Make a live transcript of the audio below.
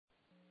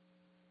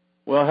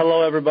Well,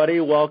 hello, everybody.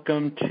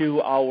 Welcome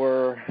to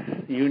our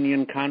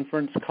union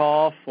conference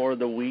call for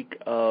the week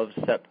of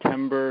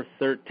September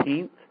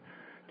 13th.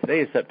 Today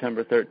is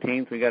September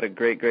 13th. We got a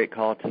great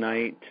call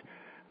tonight.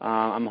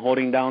 I'm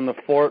holding down the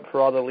fort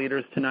for all the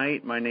leaders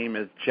tonight. My name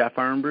is Jeff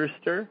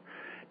Armbruster,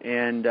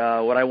 and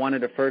what I wanted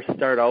to first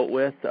start out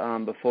with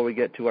before we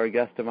get to our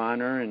guest of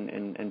honor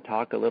and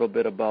talk a little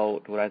bit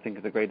about what I think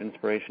is a great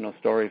inspirational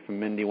story from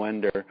Mindy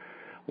Wender,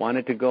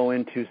 wanted to go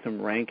into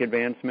some rank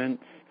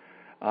advancements.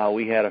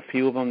 We had a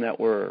few of them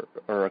or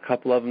a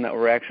couple of them that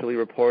were actually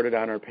reported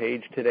on our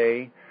page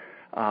today.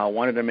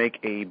 Wanted to make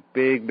a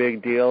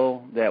big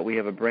deal that we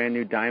have a brand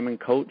new diamond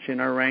coach in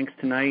our ranks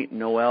tonight,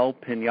 Noelle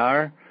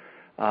Pinar,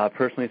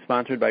 personally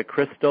sponsored by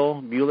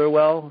Crystal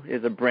Buellerwell,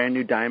 is a brand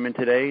new diamond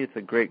today. It's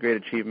a great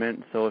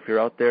achievement. So if you're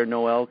out there,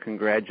 Noelle,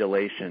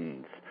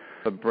 congratulations.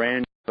 A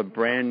brand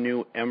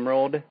new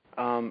emerald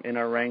in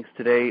our ranks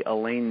today,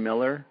 Elaine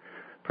Miller,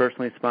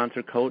 personally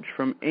sponsored coach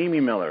from Amy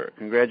Miller.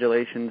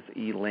 Congratulations,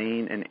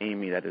 Elaine and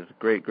Amy. That is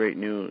great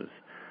news.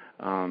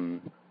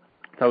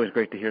 It's always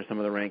great to hear some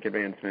of the rank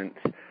advancements.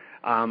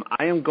 I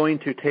am going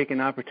to take an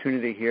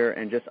opportunity here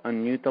and just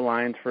unmute the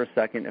lines for a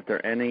second if there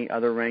are any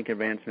other rank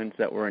advancements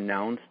that were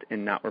announced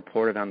and not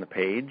reported on the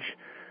page.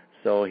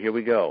 So here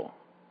we go.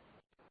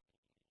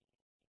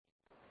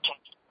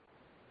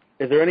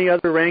 Is there any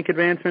other rank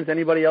advancements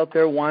anybody out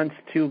there wants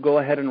to go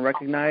ahead and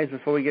recognize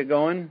before we get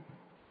going?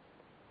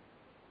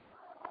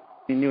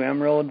 Any new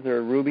emeralds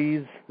or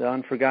rubies, the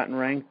unforgotten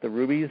rank, the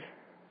rubies?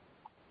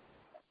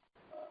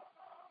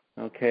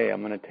 Okay,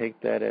 I'm going to take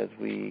that as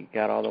we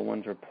got all the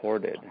ones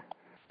reported.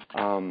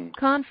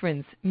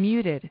 Conference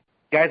muted.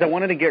 Guys, I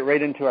wanted to get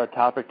right into our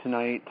topic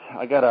tonight.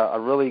 I got a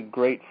really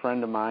great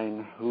friend of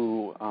mine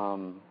who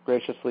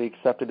graciously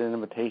accepted an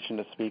invitation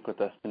to speak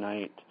with us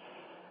tonight.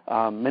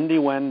 Mindy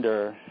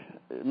Wender.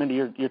 Mindy,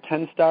 you're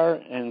 10-star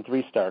and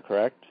 3-star,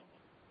 correct?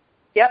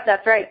 Yep,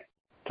 that's right.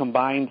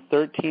 Combined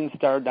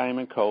 13-star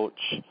diamond coach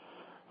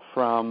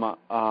from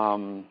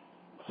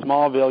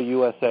Smallville,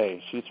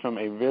 USA. She's from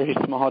a very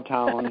small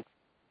town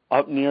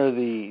up near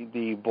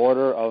the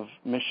border of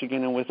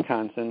Michigan and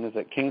Wisconsin. Is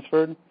it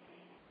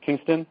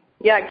Kingston?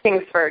 Yeah,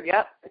 Kingsford,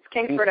 yep. It's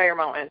Kingsford Iron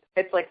Mountain.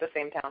 It's like the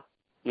same town.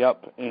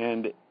 Yep,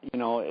 and,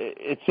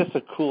 it's just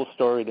a cool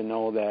story to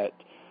know that,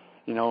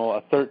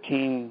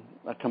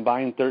 a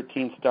combined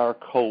 13-star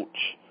coach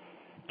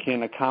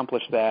can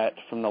accomplish that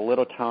from the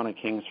little town of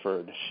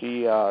Kingsford.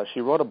 She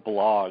wrote a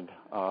blog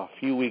a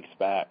few weeks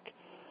back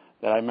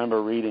that I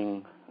remember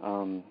reading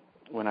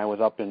when I was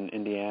up in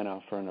Indiana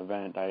for an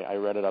event. I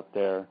read it up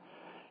there,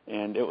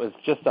 and it was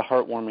just a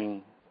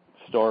heartwarming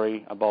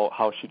story about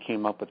how she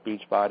came up with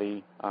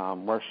Beachbody,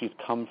 where she's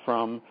come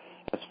from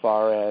as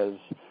far as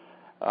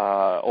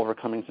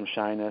overcoming some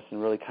shyness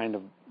and really kind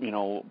of,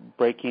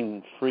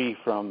 breaking free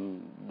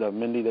from the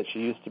Mindy that she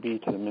used to be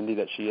to the Mindy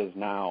that she is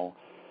now.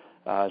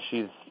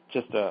 She's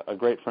just a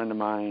great friend of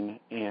mine,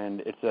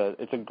 and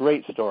it's a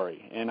great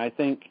story. And I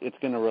think it's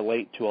going to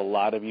relate to a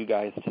lot of you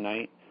guys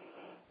tonight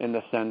in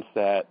the sense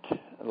that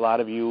a lot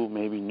of you,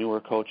 maybe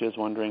newer coaches,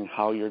 wondering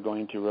how you're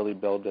going to really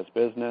build this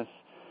business.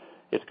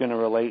 It's going to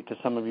relate to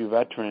some of you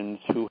veterans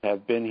who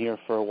have been here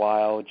for a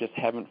while, just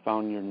haven't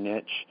found your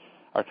niche,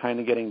 are kind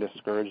of getting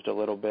discouraged a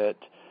little bit.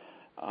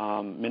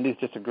 Mindy's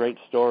just a great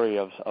story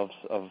of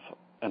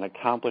an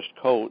accomplished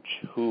coach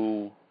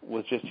who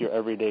was just your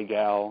everyday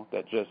gal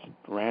that just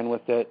ran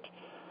with it,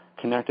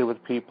 connected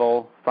with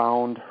people,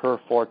 found her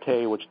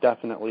forte, which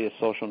definitely is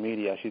social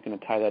media. She's going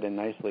to tie that in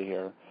nicely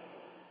here.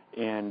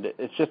 And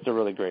it's just a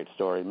really great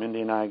story.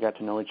 Mindy and I got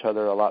to know each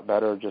other a lot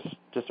better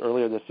just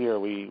earlier this year.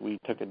 We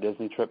took a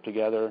Disney trip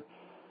together,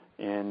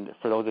 and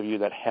for those of you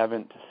that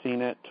haven't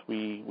seen it,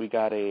 we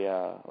got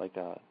a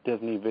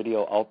Disney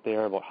video out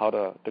there about how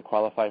to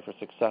qualify for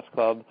Success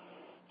Club.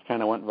 It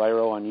kind of went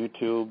viral on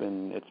YouTube,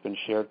 and it's been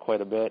shared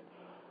quite a bit.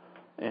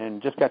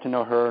 And just got to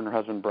know her and her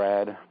husband,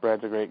 Brad.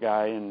 Brad's a great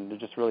guy, and they're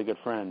just really good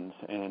friends.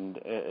 And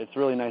it's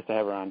really nice to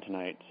have her on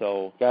tonight.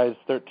 So, guys,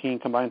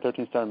 combined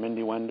 13-star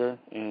Mindy Wender.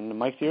 And the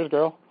mic's yours,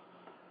 girl.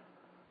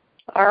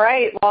 All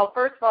right. Well,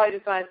 first of all, I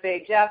just want to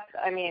say, Jeff,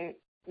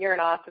 you're an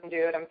awesome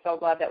dude. I'm so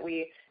glad that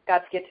we got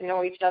to get to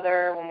know each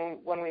other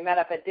when we met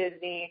up at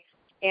Disney.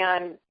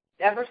 And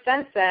ever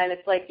since then,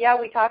 it's like, yeah,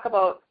 we talk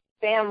about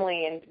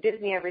family and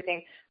Disney and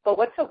everything. But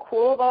what's so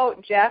cool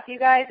about Jeff, you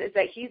guys, is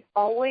that he's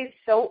always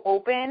so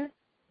open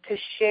to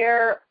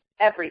share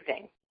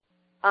everything.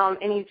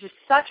 And he's just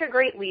such a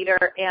great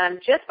leader.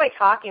 And just by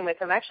talking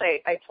with him,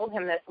 actually, I told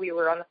him this, we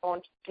were on the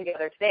phone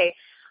together today,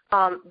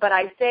 but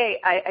I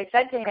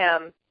said to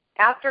him,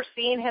 after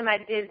seeing him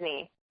at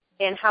Disney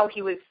and how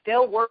he was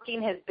still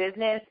working his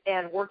business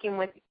and working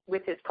with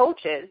his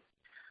coaches,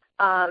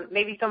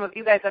 maybe some of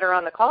you guys that are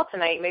on the call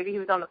tonight, maybe he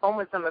was on the phone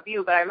with some of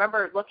you, but I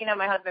remember looking at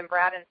my husband,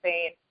 Brad, and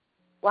saying,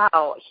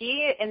 wow,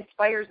 he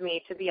inspires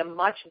me to be a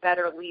much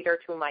better leader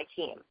to my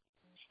team.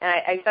 And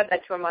I said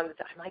that to him on the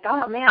time. I'm like,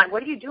 oh, man,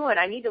 what are you doing?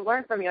 I need to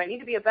learn from you. I need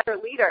to be a better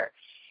leader.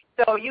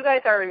 So you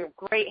guys are in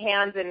great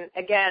hands, and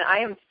again, I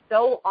am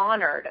so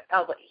honored.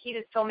 He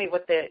just told me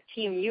what the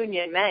team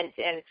union meant,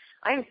 and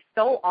I am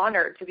so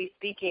honored to be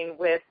speaking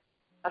with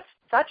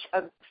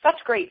such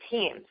great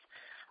teams.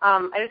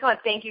 I just want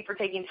to thank you for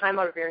taking time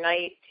out of your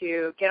night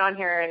to get on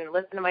here and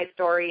listen to my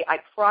story. I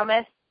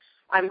promise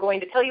I'm going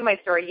to tell you my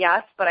story,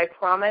 yes, but I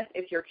promise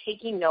if you're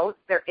taking notes,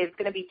 there is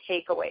going to be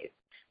takeaways.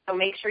 So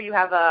make sure you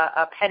have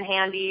a pen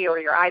handy or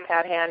your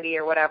iPad handy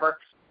or whatever,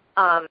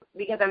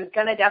 because I'm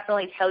going to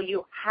definitely tell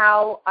you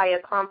how I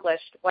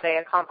accomplished what I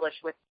accomplished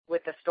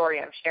with the story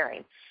I'm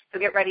sharing. So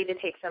get ready to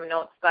take some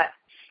notes. But,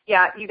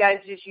 yeah, you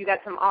got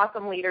some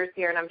awesome leaders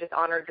here, and I'm just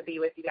honored to be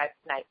with you guys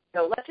tonight.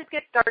 So let's just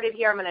get started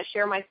here. I'm going to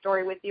share my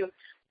story with you.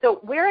 So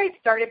where I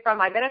started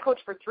from, I've been a coach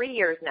for 3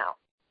 years now,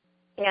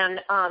 and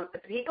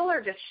people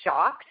are just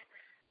shocked.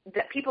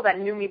 That people that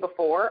knew me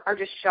before are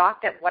just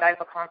shocked at what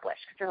I've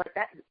accomplished. They're like,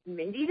 "That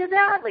Mindy did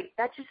that? Like,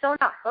 that's just so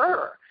not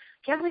her.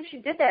 Can't believe she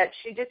did that.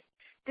 She just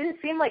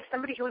didn't seem like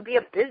somebody who would be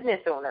a business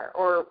owner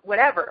or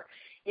whatever,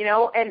 you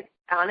know." And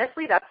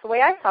honestly, that's the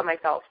way I saw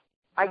myself.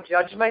 I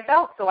judged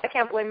myself, so I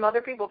can't blame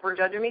other people for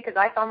judging me because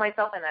I saw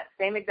myself in that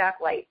same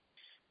exact light.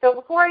 So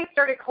before I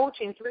started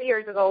coaching 3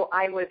 years ago,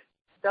 I was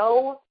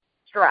so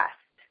stressed.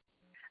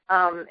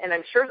 And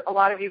I'm sure a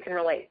lot of you can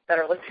relate that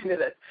are listening to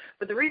this.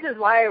 But the reasons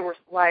why I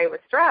was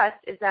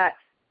stressed is that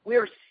we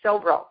were so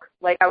broke.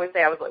 Like I would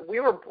say, we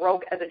were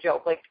broke as a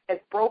joke, like as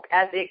broke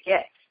as it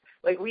gets.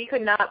 Like we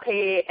could not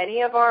pay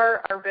any of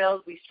our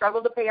bills. We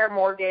struggled to pay our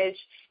mortgage,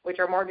 which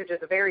our mortgage is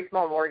a very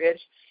small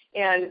mortgage,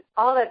 and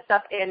all that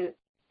stuff. And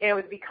it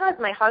was because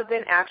my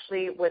husband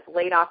actually was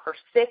laid off for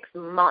 6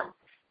 months.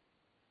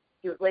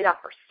 He was laid off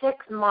for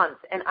 6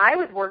 months, and I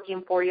was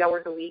working 40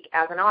 hours a week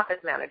as an office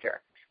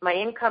manager. My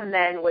income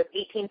then was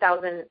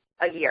 $18,000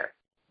 a year.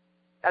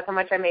 That's how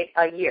much I made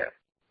a year.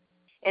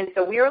 And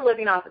so we were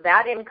living off of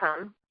that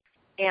income,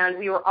 and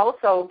we were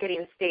also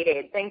getting state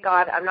aid. Thank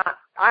God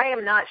I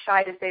am not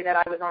shy to say that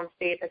I was on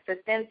state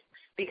assistance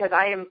because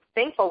I am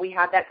thankful we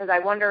had that because I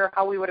wonder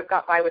how we would have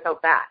got by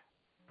without that.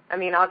 I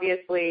mean,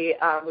 obviously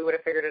we would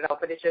have figured it out,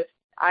 but it's just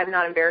I'm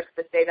not embarrassed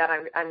to say that.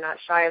 I'm not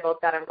shy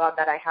about that. I'm glad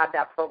that I had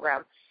that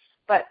program.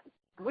 But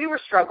we were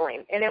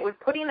struggling, and it was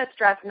putting a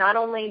stress not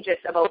only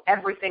just about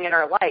everything in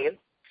our lives,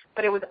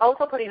 but it was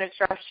also putting a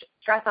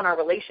stress on our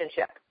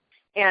relationship.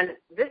 And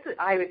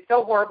I was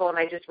so horrible, and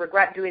I just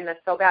regret doing this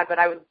so bad, but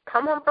I would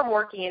come home from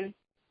working,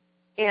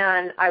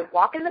 and I would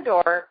walk in the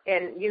door,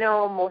 and, you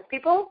know, most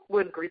people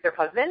would greet their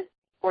husband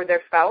or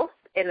their spouse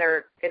and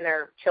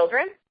their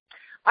children.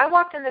 I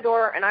walked in the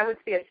door, and I would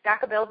see a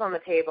stack of bills on the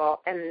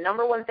table, and the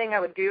number one thing I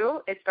would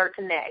do is start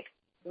to nag.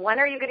 When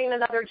are you getting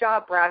another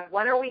job, Brad?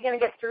 When are we going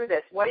to get through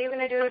this? What are you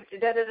going to do?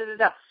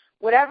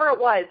 Whatever it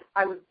was,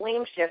 I was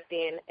blame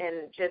shifting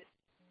and just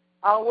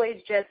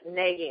always just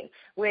nagging,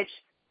 which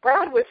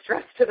Brad was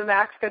stressed to the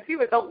max because he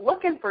was out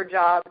looking for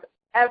jobs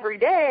every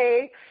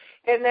day,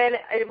 and then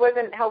it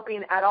wasn't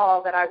helping at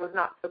all that I was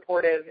not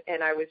supportive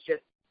and I was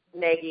just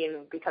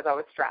nagging because I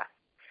was stressed.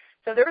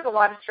 So there was a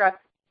lot of stress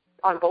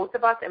on both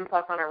of us and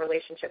plus on our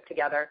relationship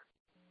together.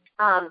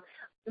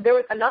 There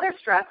was another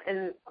stress,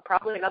 and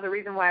probably another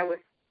reason why I was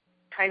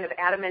kind of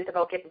adamant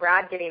about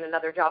Brad getting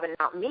another job and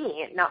not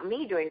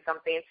me doing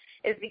something,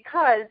 is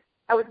because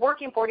I was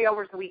working 40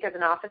 hours a week as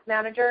an office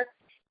manager,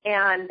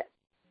 and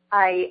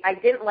I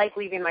didn't like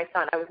leaving my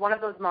son. I was one of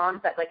those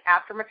moms that, like,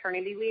 after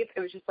maternity leave, it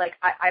was just like,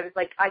 I was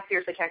like, I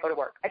seriously can't go to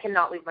work. I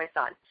cannot leave my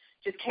son.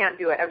 Just can't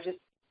do it. I was just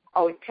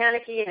always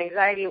panicky and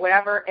anxiety,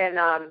 whatever,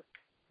 and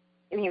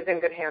he was in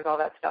good hands, all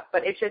that stuff.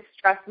 But it just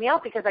stressed me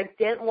out because I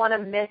didn't want to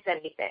miss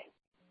anything.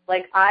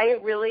 Like, I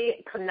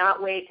really could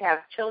not wait to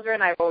have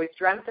children. I've always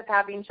dreamt of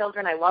having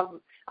children.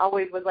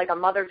 Always was like a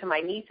mother to my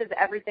nieces,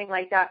 everything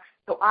like that.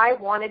 So I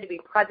wanted to be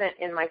present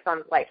in my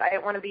son's life. I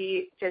didn't want to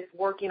be just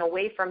working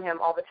away from him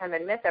all the time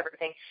and miss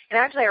everything. And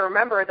actually, I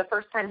remember the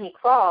first time he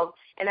crawled,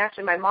 and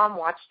actually my mom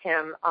watched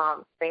him,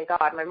 thank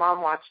God, my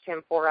mom watched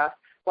him for us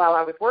while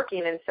I was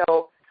working. And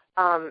so,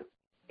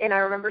 and I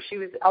remember she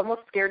was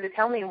almost scared to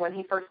tell me when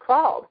he first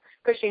crawled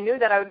because she knew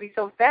that I would be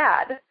so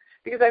sad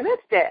because I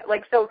missed it,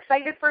 like so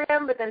excited for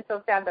him, but then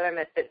so sad that I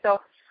missed it.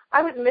 So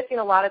I was missing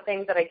a lot of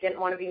things that I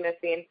didn't want to be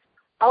missing.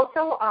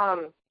 Also,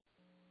 I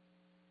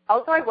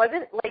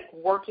wasn't like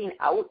working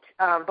out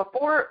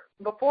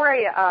before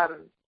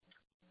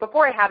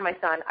I had my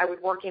son. I was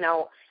working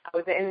out. I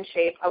was in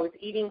shape. I was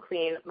eating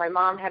clean. My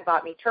mom had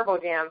bought me Turbo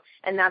Jam,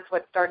 and that's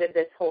what started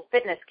this whole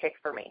fitness kick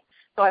for me.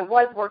 So I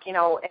was working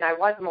out, and I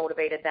was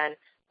motivated then.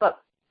 But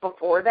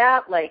before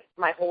that, like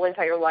my whole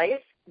entire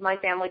life, my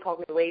family called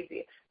me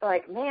lazy. They're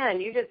like,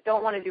 man, you just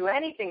don't want to do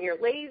anything. You're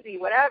lazy,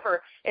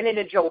 whatever, and in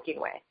a joking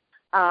way.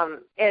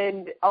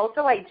 And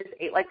also I just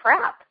ate like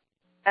crap.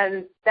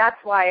 And that's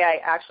why I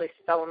actually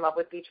fell in love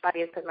with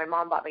Beachbody, is because my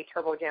mom bought me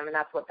Turbo Gym, and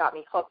that's what got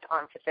me hooked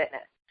onto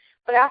fitness.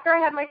 But after I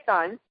had my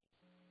son,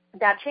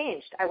 that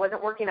changed. I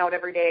wasn't working out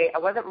every day. I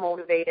wasn't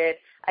motivated.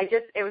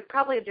 It was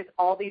probably just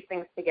all these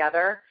things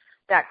together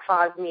that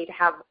caused me to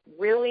have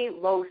really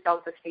low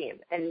self-esteem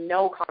and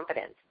no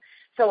confidence.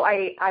 So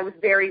I was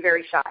very,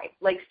 very shy.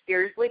 Like,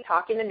 seriously,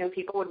 talking to new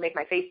people would make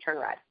my face turn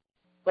red.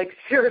 Like,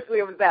 seriously,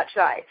 I was that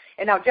shy.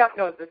 And now Jeff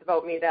knows this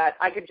about me, that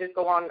I could just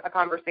go on a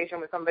conversation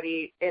with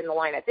somebody in the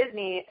line at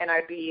Disney, and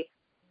I'd be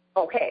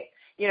okay,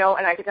 you know,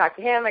 and I could talk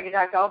to him, I could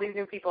talk to all these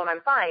new people, and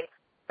I'm fine.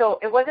 So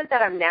it wasn't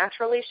that I'm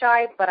naturally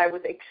shy, but I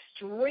was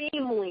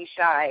extremely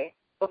shy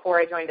before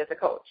I joined as a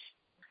coach.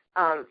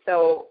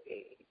 So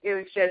it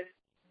was just,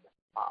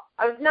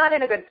 I was not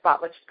in a good spot,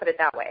 let's just put it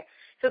that way.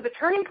 So the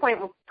turning point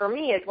for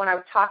me is when I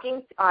was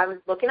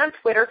looking on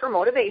Twitter for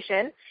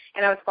motivation,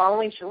 and I was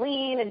following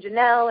Shalene and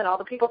Janelle and all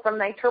the people from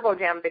my Turbo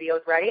Jam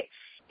videos, right?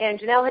 And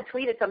Janelle had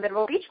tweeted something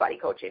about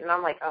Beachbody coaching, and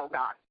I'm like, oh,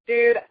 God,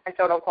 dude, I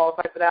still don't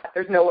qualify for that.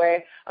 There's no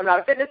way. I'm not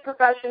a fitness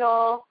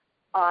professional.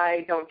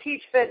 I don't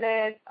teach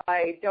fitness.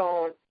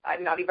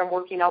 I'm not even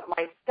working out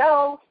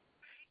myself.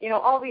 You know,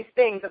 all these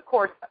things, of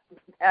course,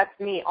 that's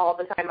me all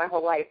the time, my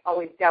whole life,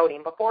 always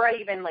doubting. Before I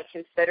even, like,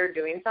 considered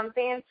doing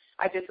something,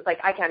 I just was like,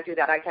 I can't do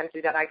that, I can't do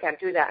that, I can't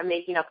do that, and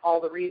making up all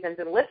the reasons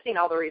and listing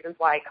all the reasons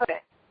why I couldn't,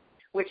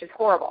 which is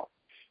horrible.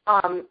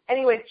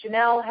 Anyways,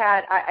 Janelle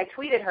I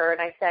tweeted her,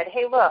 and I said,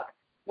 hey, look,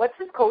 what's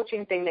this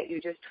coaching thing that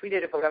you just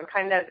tweeted about? I'm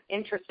kind of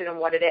interested in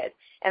what it is.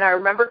 And I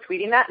remember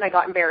tweeting that, and I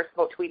got embarrassed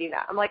about tweeting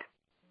that. I'm like,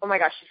 oh, my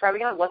gosh, she's probably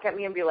going to look at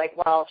me and be like,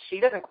 well,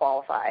 she doesn't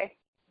qualify.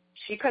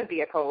 She couldn't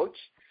be a coach.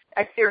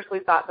 I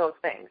seriously thought those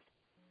things.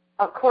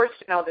 Of course,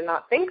 Janelle did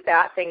not think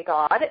that, thank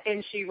God,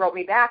 and she wrote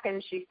me back,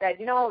 and she said,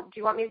 you know, do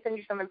you want me to send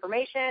you some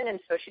information? And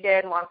so she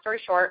did, and long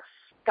story short,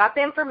 got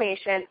the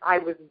information. I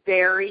was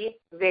very,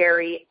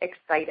 very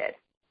excited.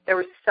 There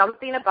was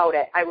something about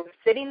it. I was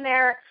sitting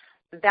there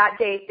that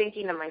day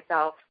thinking to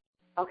myself,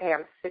 okay,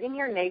 I'm sitting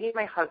here nagging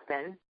my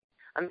husband.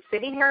 I'm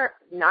sitting here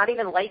not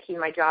even liking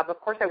my job. Of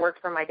course, I worked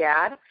for my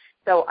dad.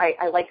 So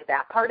I liked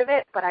that part of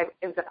it, but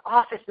it was an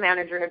office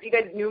manager. And if you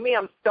guys knew me,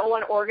 I'm so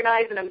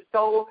unorganized and I'm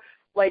so,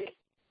 like,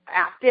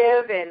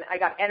 active and I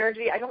got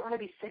energy. I don't want to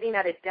be sitting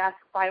at a desk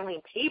filing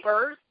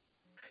papers.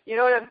 You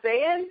know what I'm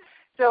saying?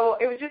 So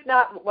it was just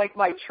not, like,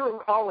 my true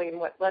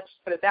calling, let's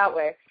put it that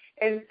way.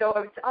 And so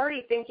I was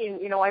already thinking,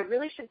 you know, I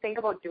really should think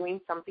about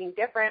doing something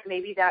different.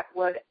 Maybe that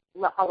would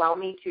allow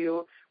me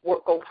to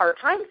go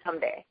part-time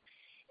someday.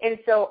 And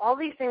so all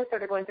these things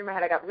started going through my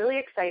head. I got really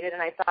excited,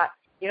 and I thought,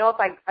 you know,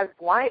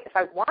 if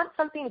I want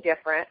something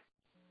different,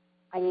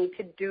 I need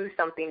to do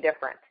something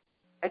different.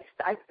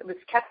 I was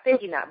kept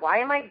thinking that. Why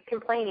am I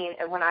complaining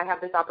when I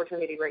have this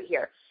opportunity right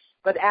here?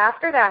 But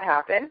after that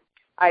happened,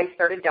 I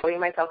started doubting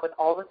myself with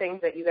all the things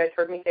that you guys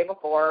heard me say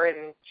before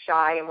and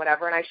shy and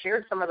whatever, and I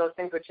shared some of those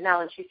things with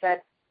Janelle, and she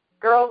said,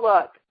 girl,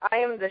 look, I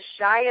am the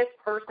shyest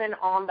person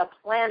on the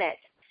planet.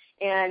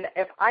 And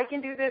if I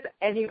can do this,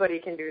 anybody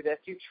can do this.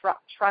 You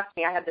trust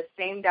me. I had the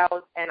same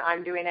doubts, and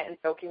I'm doing it, and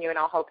so can you, and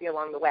I'll help you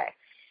along the way.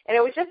 And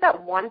it was just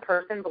that one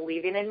person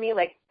believing in me,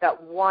 like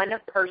that one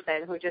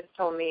person who just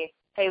told me,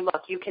 hey,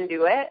 look, you can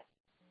do it,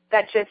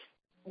 that just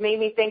made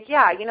me think,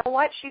 yeah, you know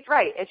what, she's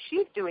right. If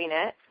she's doing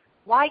it,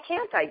 why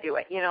can't I do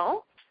it, you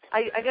know?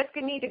 I just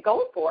need to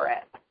go for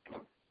it.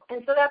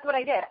 And so that's what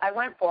I did. I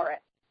went for it.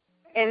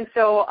 And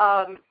so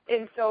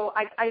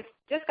I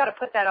just got to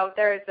put that out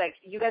there. It's like,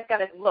 you guys got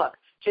to look.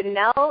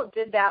 Janelle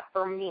did that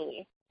for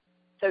me.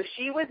 So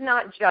she was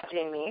not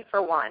judging me,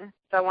 for one.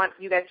 So I want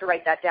you guys to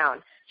write that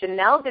down.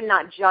 Janelle did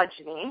not judge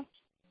me.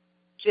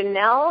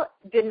 Janelle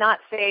did not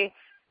say,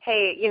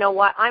 hey, you know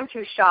what, I'm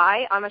too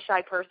shy. I'm a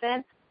shy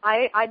person.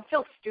 I'd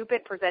feel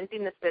stupid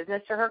presenting this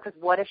business to her because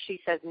what if she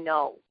says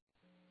no?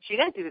 She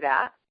didn't do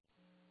that.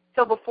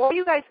 So before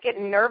you guys get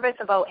nervous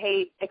about,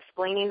 hey,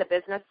 explaining the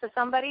business to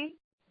somebody,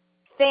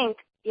 think,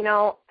 you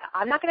know,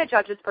 I'm not going to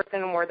judge this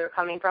person and where they're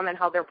coming from and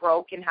how they're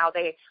broke and how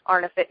they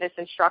aren't a fitness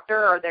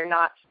instructor or they're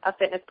not a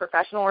fitness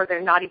professional or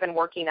they're not even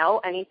working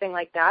out, anything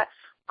like that.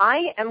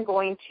 I am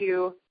going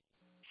to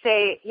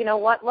say, you know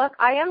what, look,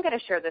 I am going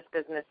to share this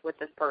business with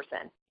this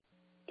person.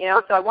 You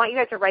know, so I want you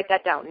guys to write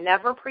that down.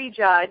 Never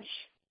prejudge,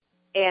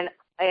 and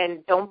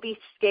don't be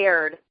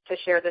scared to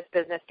share this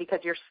business because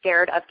you're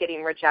scared of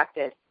getting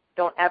rejected.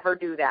 Don't ever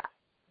do that.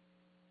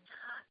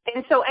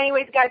 And so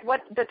anyways, guys,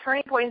 what the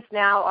turning points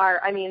now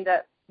are,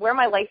 where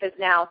my life is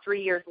now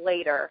 3 years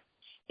later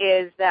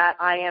is that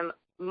I am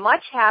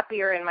much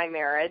happier in my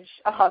marriage,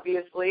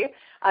 obviously.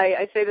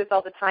 I say this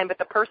all the time, but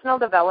the personal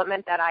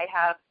development that I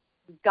have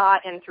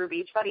gotten through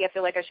Beachbody, I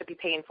feel like I should be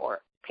paying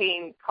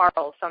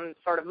Carl some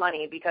sort of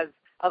money because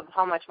of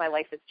how much my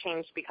life has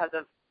changed because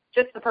of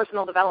just the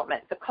personal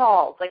development, the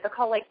calls, like a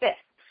call like this,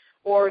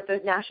 or the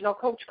national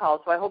coach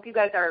calls. So I hope you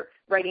guys are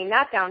writing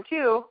that down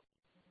too.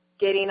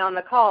 Getting on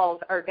the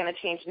calls are going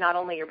to change not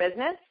only your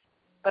business,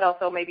 but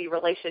also maybe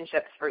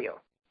relationships for you.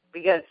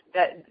 Because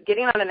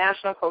getting on a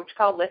national coach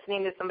call,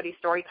 listening to somebody's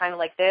story kind of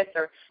like this,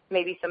 or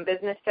maybe some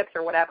business tips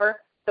or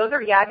whatever, those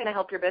are going to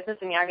help your business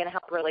and going to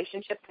help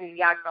relationships and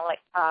going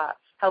to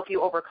help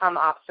you overcome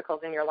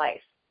obstacles in your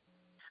life.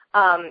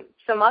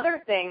 Some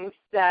other things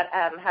that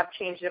have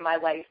changed in my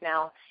life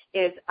now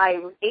is I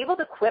was able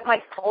to quit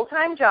my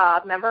full-time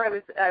job. Remember,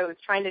 I was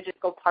trying to just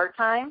go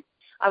part-time.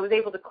 I was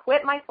able to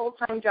quit my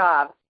full-time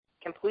job,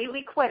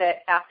 completely quit it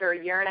after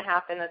a year and a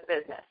half in this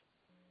business.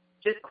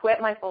 just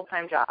quit my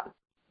full-time job.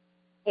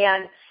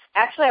 And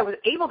actually, I was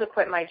able to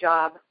quit my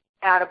job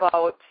at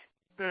about,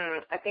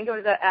 I think it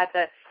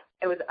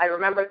was I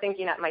remember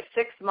thinking at my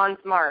 6-month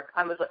mark,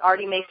 I was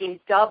already making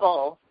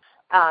double.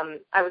 I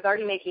was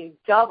already making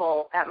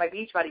double at my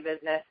Beachbody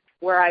business,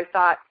 where I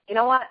thought, you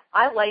know what,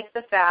 I like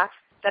the fact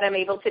that I'm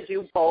able to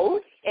do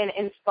both and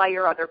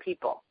inspire other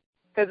people.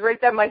 Because right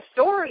there, my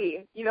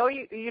story,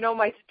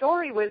 my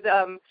story was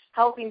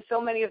helping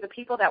so many of the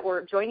people that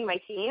were joining my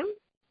team.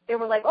 They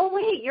were like, oh,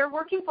 wait, you're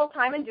working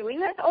full-time and doing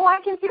this? Oh, I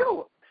can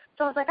too.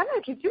 So I was like, I'm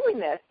going to keep doing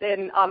this,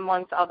 and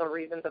amongst other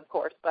reasons, of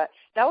course. But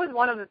that was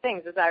one of the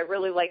things, is I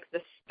really like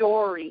the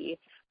story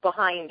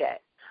behind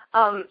it.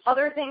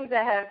 Other things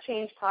that have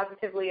changed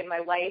positively in my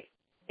life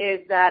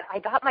is that I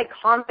got my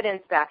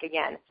confidence back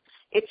again.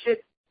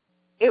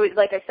 It was,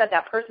 like I said,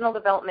 that personal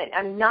development.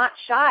 I'm not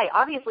shy.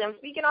 Obviously, I'm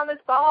speaking on this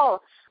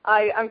call.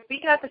 I'm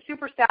speaking at the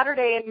Super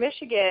Saturday in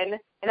Michigan,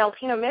 in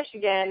Alpena,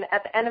 Michigan,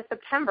 at the end of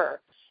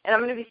September. And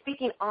I'm going to be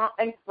speaking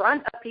in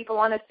front of people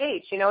on a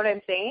stage. You know what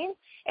I'm saying?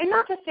 And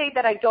not to say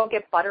that I don't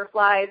get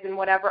butterflies and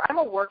whatever. I'm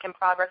a work in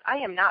progress. I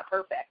am not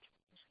perfect.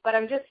 But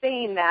I'm just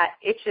saying that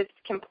it's just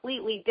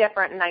completely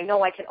different, and I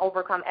know I can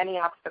overcome any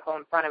obstacle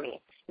in front of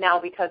me now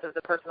because of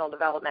the personal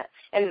development.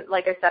 And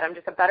like I said, I'm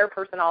just a better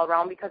person all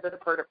around because of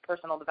the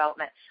personal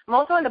development. I'm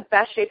also in the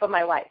best shape of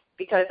my life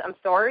because, I'm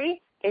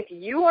sorry, if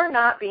you are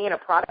not being a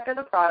product of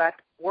the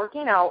product,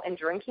 working out and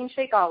drinking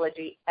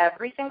Shakeology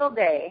every single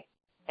day,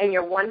 and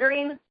you're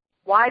wondering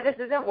why this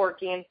isn't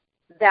working,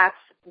 that's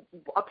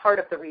a part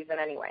of the reason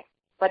anyway.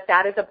 But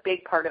that is a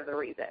big part of the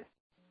reason.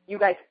 You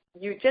guys,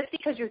 just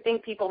because you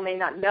think people may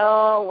not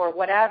know or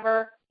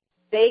whatever,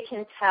 they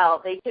can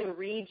tell. They can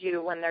read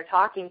you when they're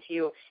talking to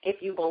you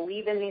if you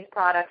believe in these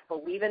products,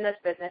 believe in this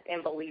business,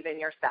 and believe in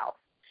yourself.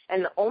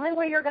 And the only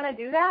way you're going to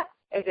do that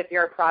is if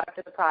you're a product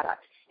of the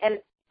product. And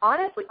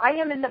honestly, I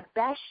am in the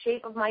best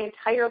shape of my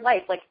entire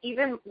life, like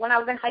even when I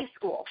was in high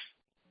school,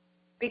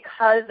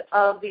 because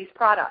of these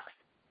products.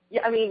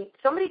 Yeah, I mean,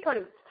 somebody could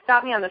have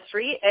stopped me on the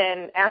street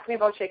and asked me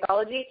about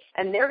Shakeology,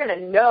 and they're going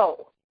to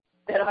know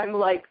that I'm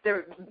like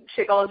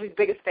Shakeology's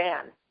biggest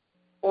fan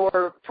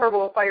or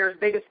Turbo Fire's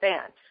biggest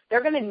fan.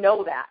 They're going to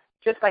know that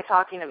just by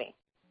talking to me.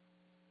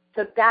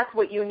 So that's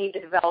what you need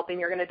to develop, and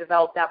you're going to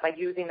develop that by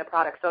using the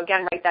product. So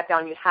again, write that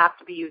down. You have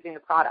to be using the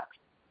products.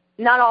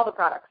 Not all the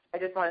products. I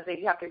just want to say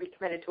you have to be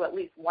committed to at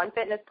least one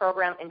fitness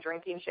program and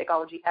drinking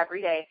Shakeology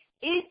every day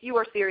if you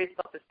are serious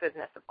about this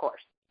business, of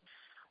course.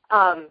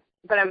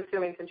 But I'm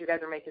assuming since you guys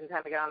are making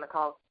time to get on the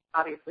call,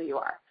 obviously you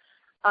are.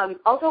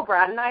 Also,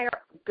 Brad and I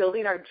are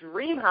building our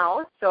dream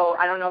house. So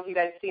I don't know if you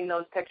guys have seen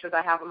those pictures.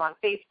 I have them on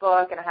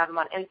Facebook and I have them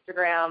on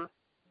Instagram.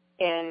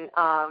 And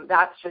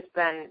that's just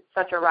been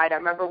such a ride. I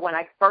remember when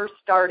I first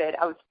started,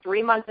 I was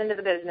 3 months into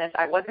the business.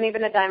 I wasn't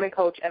even a diamond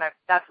coach, and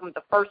that's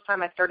the first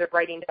time I started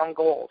writing down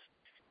goals.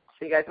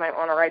 So you guys might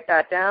want to write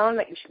that down,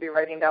 that you should be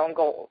writing down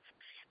goals.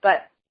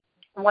 But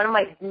one of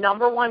my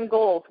number one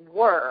goals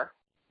were,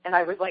 and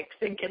I was like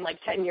thinking like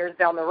 10 years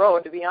down the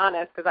road, to be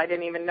honest, because I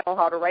didn't even know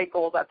how to write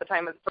goals at the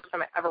time. It was the first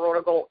time I ever wrote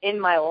a goal in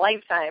my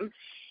lifetime.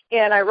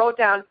 And I wrote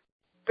down,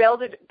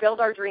 build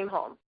our dream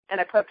home.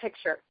 And I put a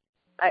picture.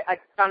 I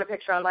found a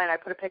picture online. I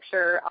put a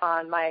picture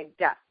on my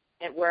desk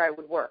where I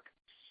would work.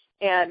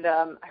 And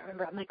I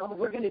remember, I'm like, oh,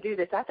 we're going to do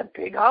this. That's a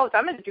big house.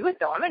 I'm going to do it,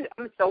 though. I'm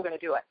so going to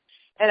do it.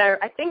 And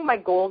I think my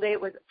goal date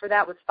was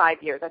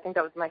 5 years. I think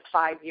that was my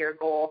 5-year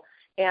goal.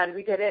 And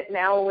we did it.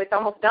 Now it's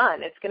almost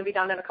done. It's going to be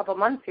done in a couple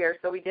months here.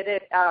 So we did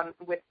it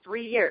with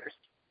 3 years.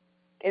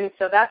 And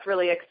so that's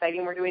really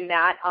exciting. We're doing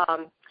that.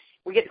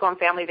 We get to go on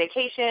family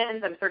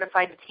vacations. I'm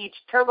certified to teach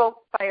Turbo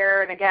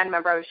Fire. And again,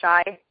 remember, I was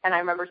shy. And I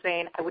remember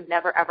saying I would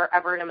never, ever,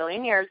 ever in a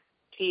million years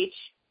teach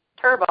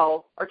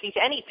Turbo or teach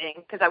anything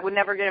because I would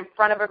never get in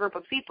front of a group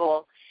of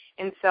people.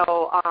 And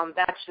so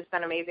that's just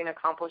an amazing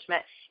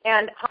accomplishment.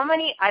 And how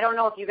many, I don't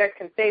know if you guys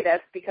can say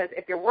this, because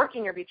if you're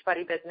working your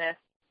Beachbody business,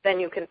 then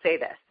you can say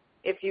this.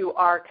 If you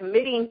are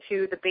committing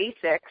to the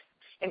basics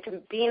and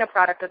being a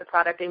product of the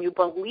product and you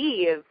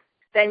believe,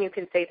 then you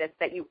can say this,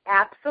 that you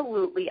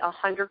absolutely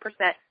 100%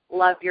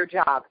 love your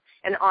job.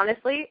 And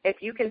honestly,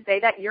 if you can say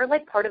that, you're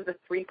like part of the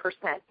 3%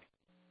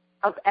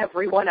 of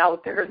everyone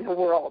out there in the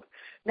world.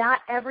 Not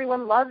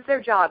everyone loves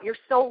their job. You're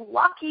so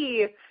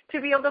lucky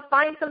to be able to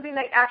find something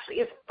that actually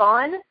is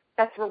fun,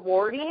 that's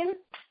rewarding,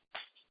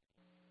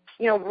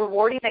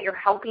 rewarding that you're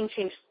helping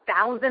change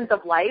thousands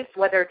of lives,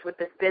 whether it's with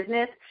this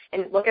business.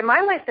 And look at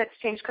my life that's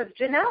changed because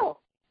Janelle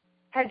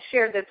had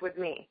shared this with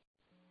me.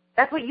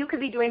 That's what you could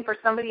be doing for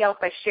somebody else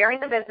by sharing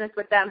the business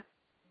with them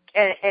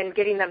and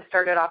getting them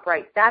started off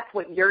right. That's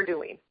what you're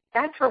doing.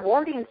 That's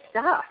rewarding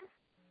stuff.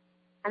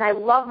 And I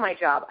love my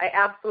job. I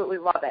absolutely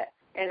love it.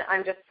 And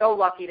I'm just so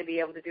lucky to be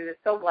able to do this,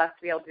 so blessed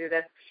to be able to do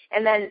this.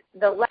 And then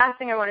the last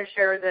thing I want to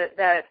share is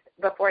that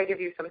before I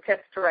give you some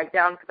tips to write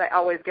down, because I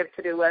always give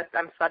to-do lists.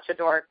 I'm such a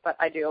dork, but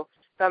I do.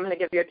 So I'm going to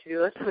give you a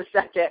to-do list in a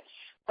second.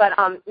 But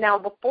now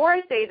before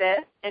I say this,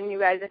 and you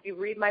guys, if you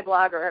read my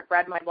blog or have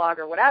read my blog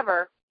or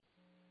whatever,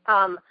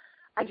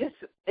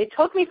 it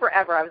took me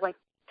forever. I was like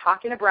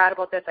talking to Brad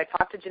about this. I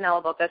talked to Janelle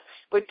about this.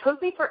 But it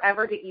took me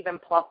forever to even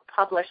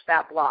publish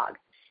that blog.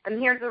 And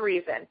here's the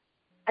reason.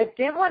 I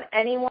didn't want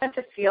anyone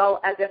to feel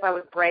as if I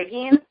was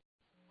bragging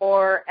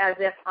or as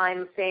if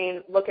I'm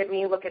saying, look at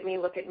me, look at me,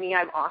 look at me,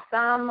 I'm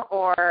awesome,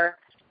 or,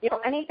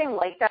 anything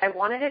like that. I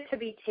wanted it to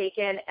be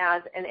taken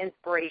as an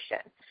inspiration.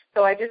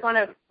 So I just want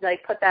to,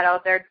 put that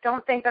out there.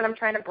 Don't think that I'm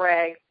trying to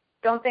brag.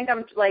 Don't think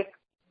I'm,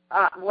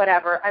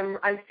 whatever.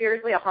 I'm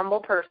seriously a humble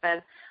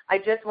person. I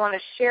just want to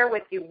share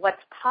with you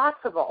what's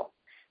possible.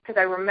 Because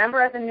I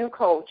remember as a new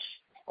coach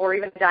or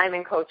even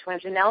diamond coach, when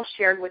Janelle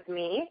shared with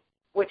me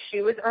what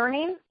she was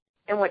earning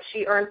and what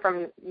she earned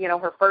from,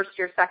 her first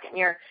year, second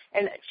year.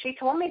 And she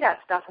told me that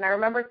stuff, and I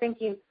remember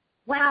thinking,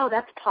 wow,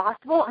 that's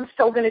possible? I'm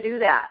so going to do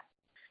that.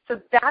 So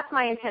that's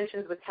my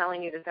intentions with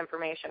telling you this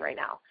information right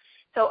now.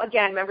 So,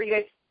 again, remember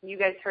you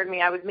guys heard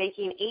me. I was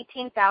making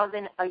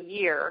 $18,000 a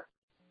year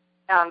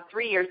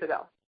 3 years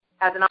ago.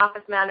 As an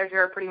office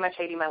manager, pretty much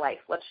hating my life.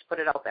 Let's just put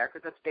it out there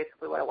because that's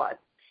basically what it was.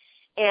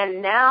 And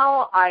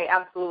now I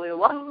absolutely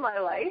love my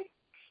life.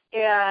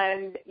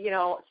 And,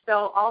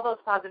 so all those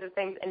positive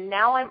things. And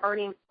now I'm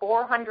earning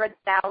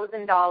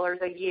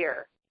 $400,000 a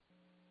year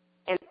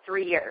in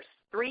 3 years.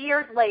 3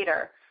 years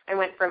later, I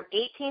went from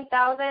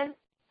 $18,000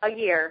 a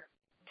year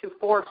to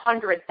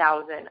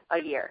 $400,000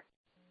 a year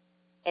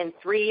in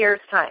 3 years'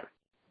 time.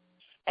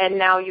 And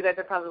now you guys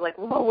are probably like,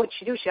 whoa, what'd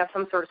she do? She has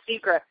some sort of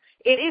secret.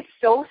 It is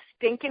so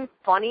stinking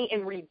funny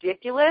and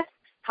ridiculous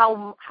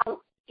how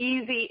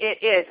easy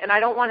it is. And I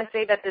don't want to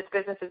say that this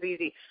business is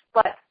easy,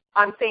 but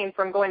I'm saying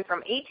from going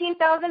from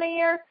 $18,000 a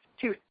year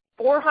to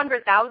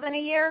 $400,000 a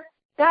year,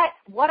 that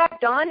what I've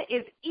done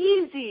is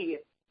easy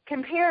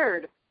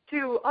compared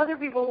to other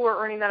people who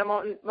are earning that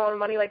amount of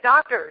money, like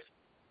doctors,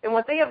 and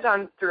what they have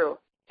gone through,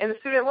 and the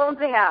student loans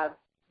they have,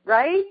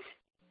 right?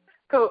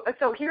 So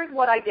here's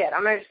what I did.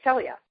 I'm going to just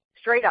tell you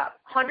straight up,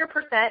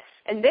 100%.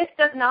 And this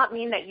does not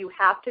mean that you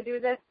have to do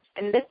this,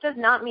 and this does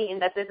not mean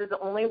that this is the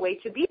only way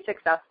to be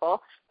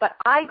successful. But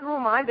I grew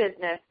my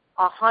business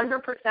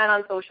 100%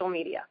 on social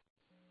media.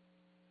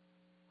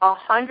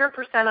 100%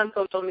 on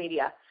social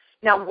media.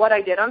 Now, what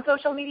I did on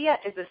social media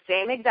is the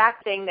same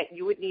exact thing that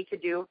you would need to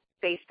do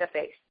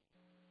face-to-face.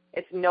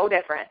 It's no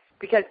different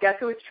because guess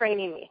who was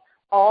training me?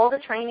 All the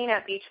training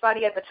at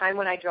Beachbody at the time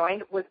when I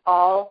joined was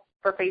all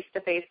for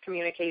face-to-face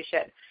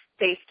communication,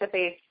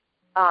 face-to-face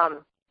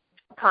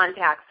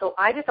contact. So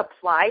I just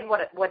applied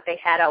what they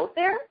had out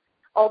there,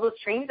 all those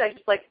trainings. I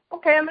just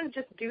okay, I'm going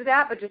to just do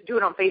that, but just do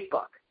it on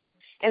Facebook.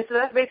 And so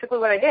that's basically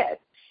what I did.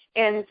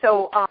 And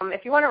so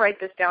if you want to write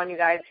this down, you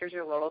guys, here's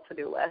your little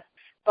to-do list.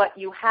 But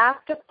you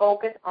have to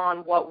focus on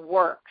what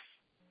works.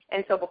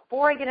 And so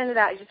before I get into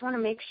that, I just want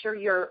to make sure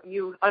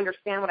you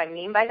understand what I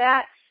mean by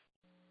that.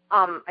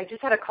 I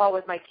just had a call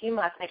with my team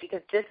last night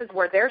because this is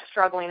where they're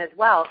struggling as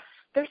well.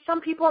 There's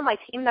some people on my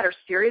team that are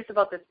serious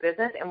about this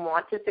business and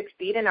want to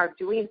succeed and are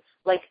doing,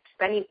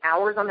 spending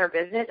hours on their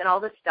business and all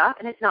this stuff,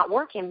 and it's not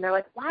working. And they're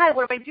like, why?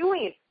 What am I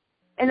doing?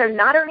 And they're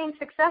not earning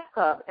Success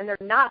Club, and they're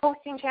not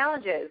hosting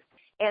challenges,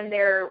 and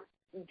they're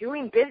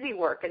doing busy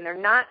work, and they're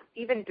not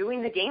even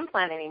doing the game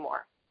plan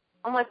anymore.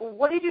 I'm like, well,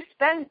 what did you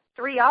spend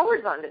 3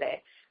 hours on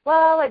today?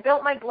 Well, I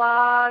built my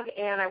blog,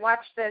 and I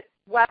watched this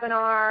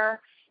webinar,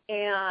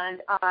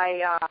 and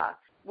I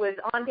was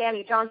on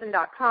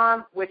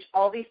DannyJohnson.com, which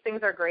all these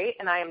things are great,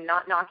 and I am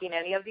not knocking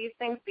any of these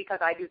things because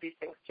I do these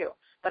things too.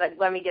 But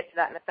let me get to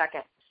that in a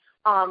second.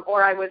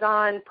 Or I was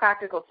on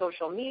Practical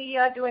Social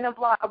Media doing a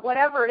blog,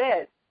 whatever it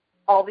is.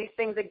 All these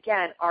things,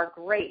 again, are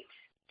great.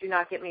 Do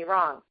not get me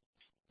wrong.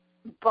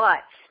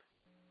 But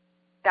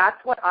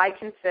that's what I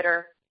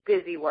consider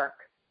busy work.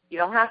 You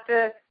don't have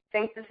to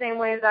think the same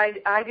way as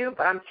I do,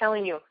 but I'm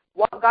telling you,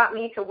 what got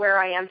me to where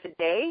I am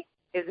today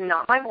is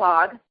not my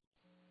blog,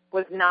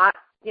 was not,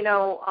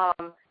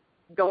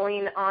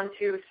 going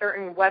onto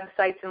certain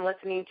websites and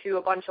listening to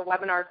a bunch of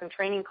webinars and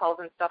training calls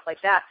and stuff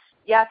like that.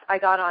 Yes, I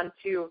got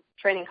onto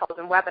training calls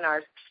and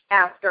webinars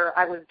after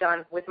I was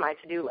done with my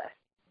to-do list.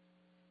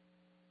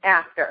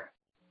 After.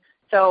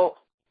 So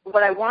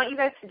what I want you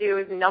guys to do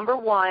is, number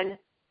one,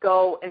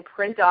 go and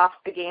print off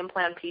the game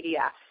plan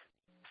PDF.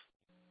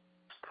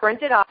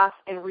 Print it off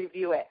and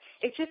review it.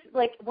 It's just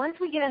once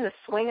we get in the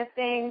swing of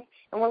things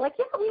and we're like,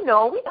 yeah, we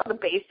know the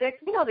basics,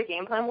 we know the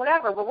game plan,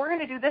 whatever, but we're going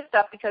to do this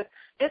stuff because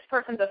this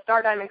person's a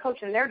Star Diamond coach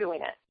and they're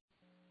doing it.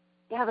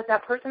 Yeah, but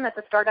that person that's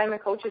a Star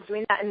Diamond coach is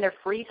doing that in their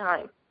free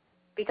time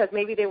because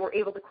maybe they were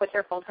able to quit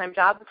their full-time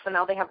job, so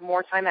now they have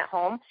more time at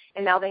home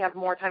and now they have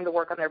more time to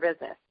work on their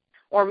business.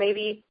 Or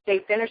maybe they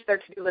finished their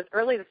to-do list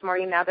early this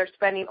morning, now they're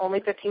spending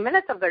only 15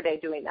 minutes of their day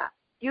doing that.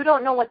 You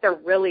don't know what they're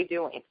really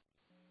doing.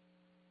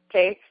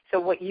 Okay, so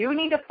what you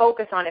need to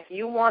focus on if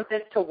you want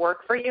this to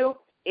work for you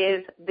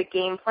is the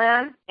game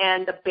plan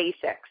and the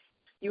basics.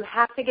 You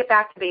have to get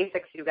back to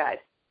basics, you guys.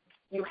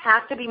 You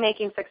have to be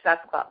making Success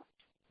Club.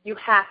 You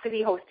have to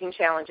be hosting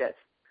challenges.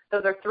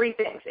 Those are three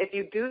things. If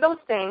you do those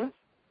things,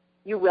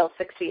 you will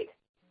succeed.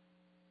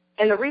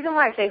 And the reason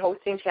why I say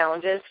hosting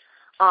challenges,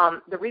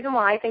 the reason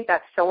why I think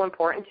that's so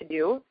important to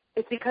do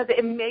is because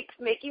it makes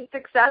making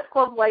Success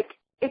Club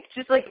it's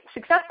just like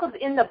Success Club's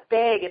in the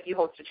bag if you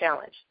host a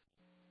challenge.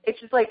 It's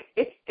just like,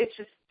 it's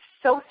just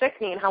so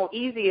sickening how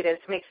easy it is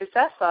to make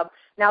Success Club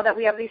now that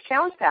we have these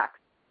challenge packs.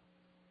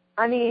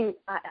 I mean,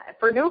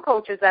 for new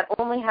coaches that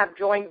only have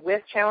joined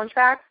with challenge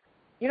packs,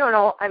 you don't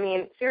know. I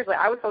mean, seriously,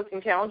 I was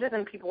hosting challenges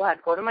and people had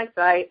to go to my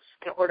site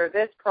and order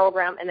this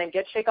program and then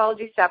get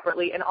Shakeology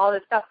separately and all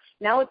this stuff.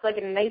 Now it's like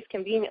a nice,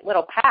 convenient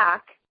little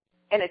pack,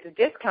 and it's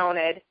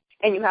discounted,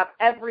 and you have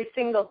every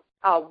single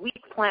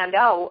week planned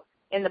out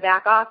in the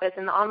back office,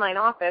 in the online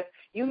office.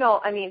 You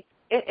know, I mean,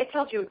 it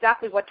tells you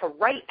exactly what to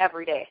write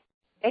every day.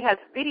 It has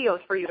videos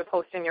for you to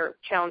post in your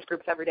challenge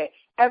groups every day.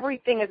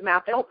 Everything is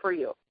mapped out for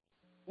you.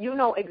 You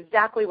know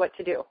exactly what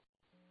to do.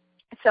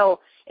 So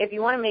if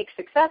you want to make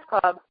Success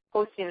Club,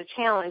 hosting a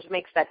challenge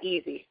makes that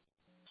easy.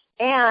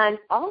 And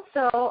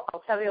also,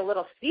 I'll tell you a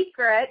little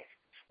secret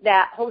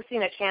that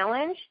hosting a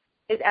challenge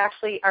is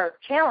actually, our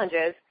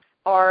challenges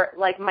are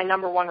like my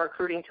number one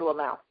recruiting tool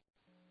now.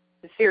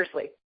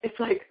 Seriously. It's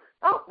like,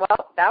 oh,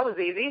 well, that was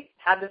easy.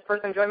 Had this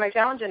person join my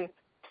challenge, and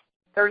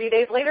 30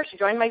 days later, she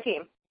joined my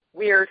team.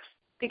 Weird.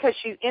 Because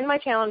she's in my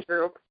challenge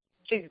group.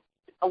 She's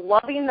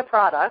loving the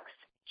products.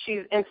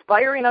 She's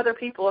inspiring other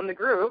people in the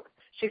group.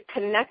 She's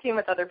connecting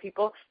with other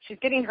people. She's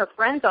getting her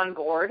friends on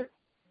board.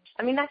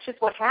 I mean, that's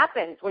just what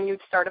happens when you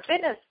start a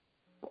fitness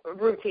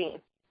routine.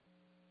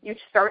 You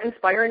start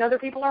inspiring other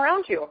people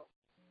around you.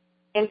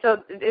 And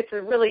so it's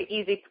a really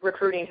easy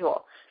recruiting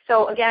tool.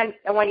 So, again,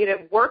 I want you to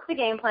work the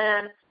game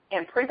plan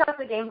and print out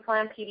the game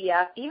plan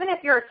PDF. Even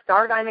if you're a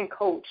Star Diamond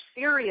coach,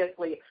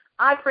 seriously,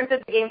 I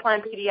printed the game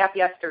plan PDF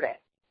yesterday.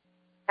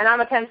 And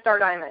I'm a 10-star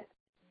diamond.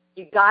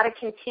 You got to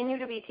continue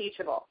to be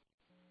teachable.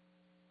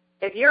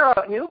 If you're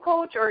a new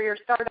coach or you're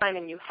a Star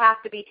Diamond, you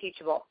have to be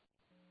teachable.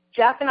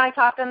 Jeff and I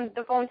talked on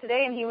the phone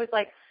today, and he was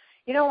like,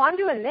 you know, I'm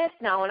doing this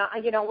now, and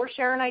we're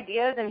sharing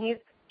ideas, and he's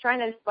trying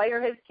to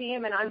inspire his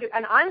team, and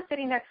I'm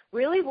sitting there,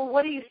 really? Well,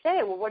 what do you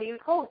say? Well, what do you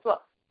coach?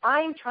 Well,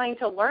 I'm trying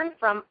to learn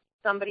from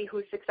somebody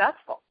who's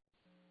successful.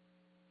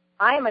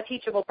 I am a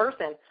teachable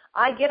person.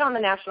 I get on the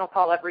national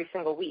call every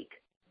single week.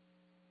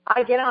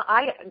 I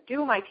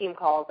do my team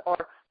calls, or,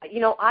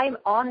 I'm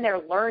on there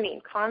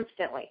learning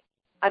constantly.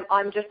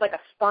 I'm just like a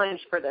sponge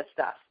for this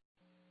stuff.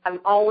 I'm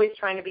always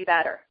trying to be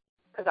better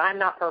because I'm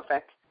not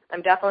perfect.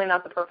 I'm definitely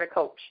not the perfect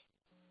coach.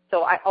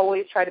 So I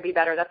always try to be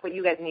better. That's what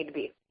you guys need to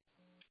be.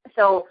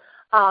 So,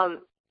 and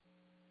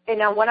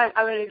now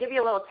I'm going to give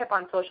you a little tip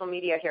on social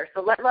media here.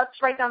 So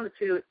let's write down the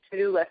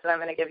to-do list that I'm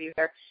going to give you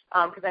here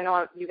because I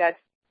know you guys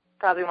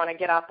probably want to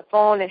get off the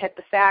phone and hit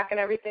the sack and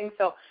everything.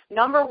 So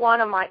number one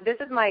this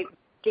is my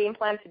game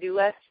plan to-do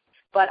list,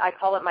 but I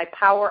call it my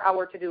power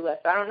hour to-do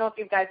list. I don't know if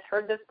you guys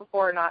heard this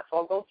before or not, so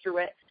I'll go through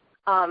it.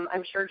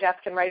 I'm sure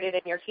Jeff can write it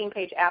in your team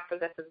page after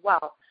this as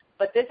well.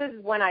 But this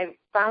is when I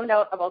found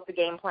out about the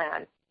game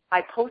plan.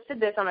 I posted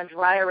this on a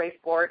dry erase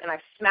board, and I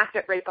smacked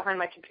it right behind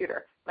my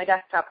computer, my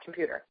desktop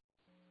computer.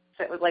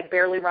 So it was like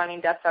barely running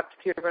desktop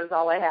computer, but it was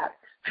all I had.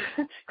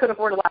 Couldn't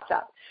afford a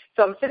laptop.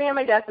 So I'm sitting at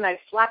my desk, and I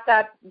slapped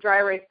that dry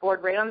erase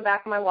board right on the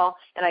back of my wall,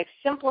 and I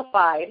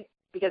simplified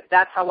because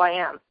that's how I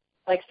am.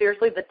 Like,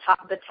 seriously, the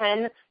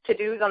 10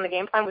 to-dos on the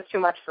game plan was too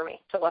much for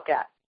me to look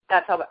at.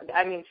 That's how,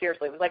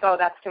 seriously, it was like, oh,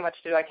 that's too much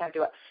to do. I can't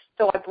do it.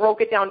 So I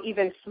broke it down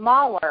even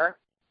smaller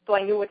so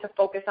I knew what to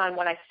focus on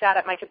when I sat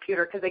at my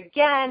computer because,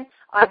 again,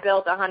 I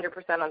built 100%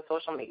 on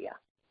social media.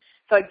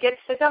 So I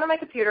sit down on my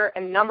computer,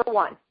 and number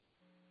one,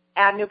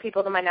 add new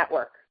people to my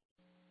network.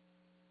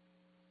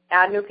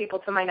 Add new people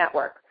to my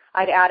network.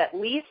 I'd add at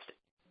least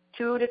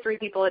 2 to 3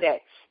 people a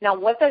day. Now,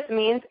 what this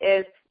means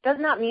does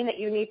not mean that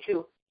you need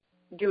to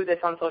do this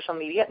on social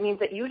media. It means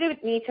that you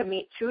need to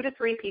meet 2 to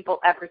 3 people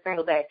every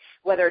single day,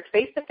 whether it's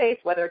face-to-face,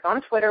 whether it's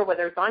on Twitter,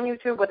 whether it's on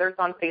YouTube, whether it's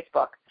on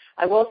Facebook.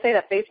 I will say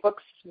that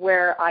Facebook's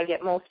where I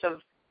get most of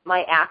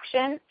my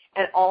action,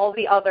 and all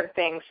the other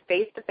things,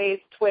 face-to-face,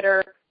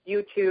 Twitter,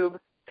 YouTube,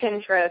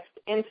 Pinterest,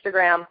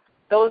 Instagram,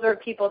 those are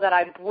people that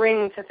I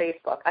bring to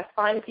Facebook. I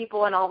find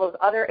people in all those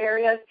other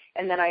areas,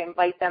 and then I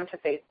invite them to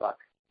Facebook.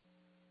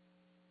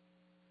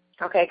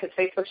 Okay, because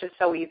Facebook's just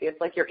so easy. It's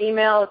like your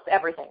email, it's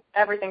everything.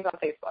 Everything's on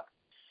Facebook.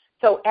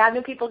 So add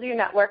new people to your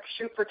network.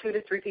 Shoot for 2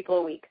 to 3 people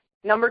a week.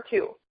 Number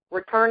 2,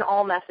 return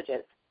all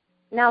messages.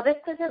 Now, this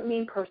doesn't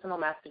mean personal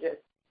messages.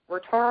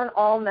 Return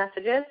all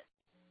messages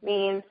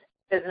means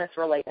business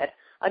related.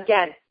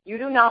 Again, you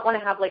do not want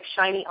to have like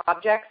shiny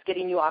objects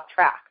getting you off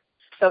track.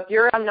 So if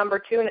you're on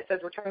number 2 and it says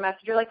return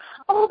message, you're like,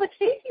 oh, but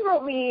Stacy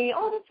wrote me.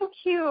 Oh, that's so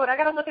cute. I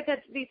got to look at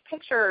these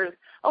pictures.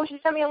 Oh, she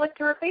sent me a link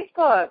to her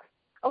Facebook.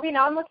 Okay,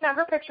 now I'm looking at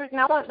her pictures.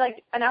 Now,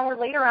 like an hour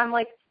later, I'm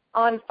like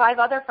on 5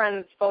 other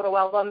friends' photo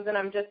albums, and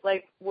I'm just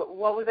like, what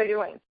was I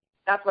doing?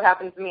 That's what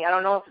happens to me. I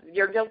don't know if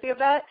you're guilty of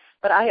that,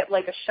 but I have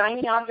like a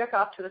shiny object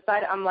off to the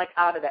side. I'm like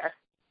out of there.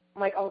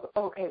 I'm like, oh,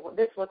 okay, well,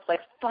 this looks like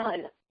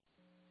fun.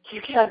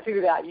 You can't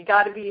do that. You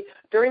got to be,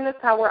 during this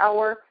power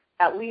hour,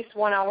 at least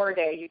 1 hour a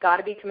day. You got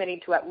to be committing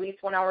to at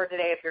least 1 hour a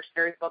day if you're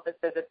serious about this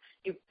business.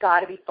 You've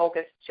got to be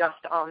focused just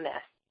on this.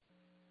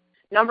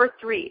 Number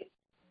 3,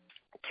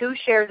 2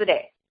 shares a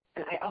day.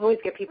 And I always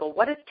get people,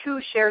 what does 2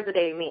 shares a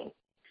day mean?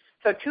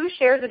 So 2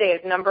 shares a day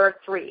is number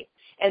 3.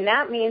 And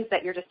that means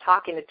that you're just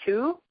talking to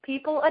 2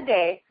 people a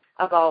day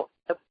about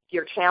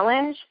your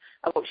challenge,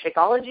 about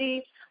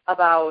Shakeology,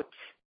 about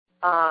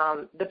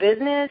the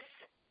business,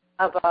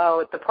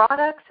 about the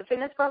products, the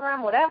fitness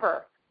program,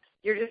 whatever.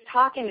 You're just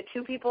talking to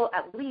 2 people,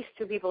 at least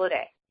 2 people a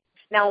day.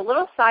 Now, a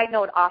little side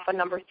note off of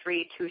number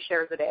 3, 2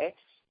 shares a day,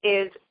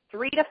 is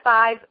 3 to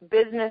 5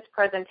 business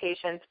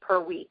presentations per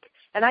week.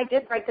 And I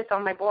did write this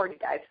on my board, you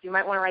guys. So you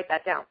might want to write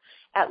that down.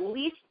 At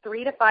least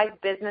 3 to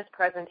 5 business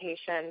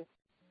presentations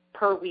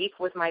per week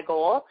was my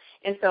goal.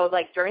 And so,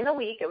 like, during the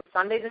week, it was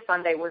Sunday to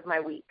Sunday was my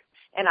week.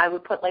 And I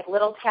would put, like,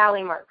 little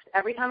tally marks.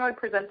 Every time I would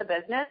present the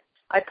business,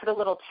 I'd put a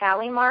little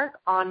tally mark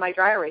on my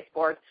dry erase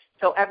board.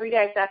 So every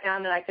day I sat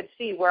down and I could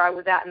see where I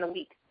was at in the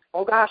week.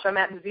 Oh, gosh, I'm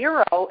at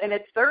 0, and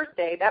it's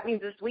Thursday. That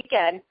means this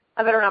weekend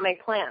I better not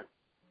make plans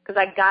because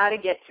I got to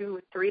get to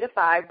 3 to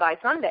 5 by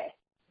Sunday.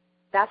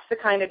 That's the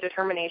kind of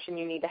determination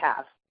you need to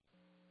have.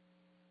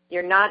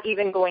 You're not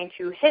even going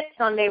to hit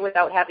Sunday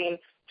without having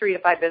 3 to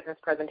 5 business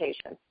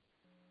presentations.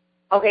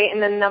 Okay,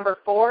 and then number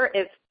 4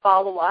 is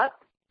follow up.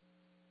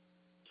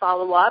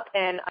 Follow up,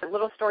 and a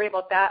little story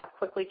about that I'll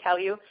quickly tell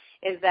you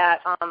is that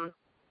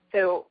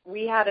so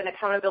we had an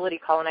accountability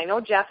call, and I know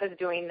Jeff is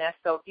doing this,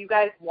 so if you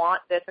guys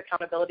want this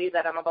accountability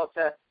that I'm about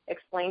to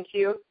explain to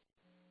you,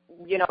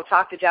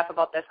 talk to Jeff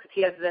about this because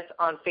he has this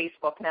on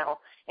Facebook now,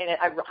 and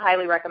I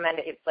highly recommend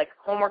it. It's like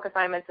homework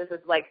assignments. This is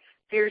like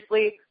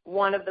seriously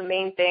one of the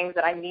main things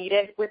that I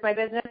needed with my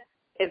business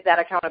is that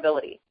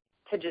accountability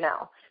to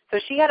Janelle. So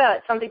she had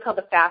something called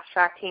the Fast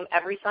Track Team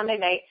every Sunday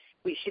night.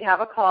 She'd have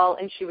a call,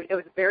 and it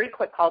was a very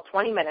quick call,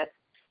 20 minutes,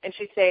 and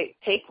she'd say,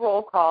 take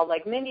roll call,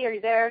 like, Mindy, are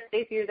you there?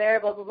 Stacey, are you there?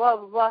 Blah, blah, blah,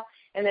 blah, blah.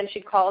 And then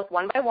she'd call us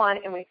one by one,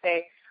 and we'd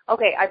say,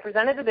 okay, I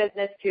presented the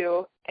business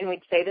to, and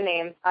we'd say the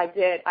names.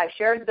 I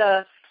shared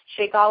the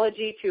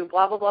Shakeology to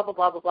blah, blah, blah, blah,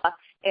 blah, blah, blah,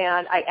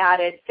 and I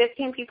added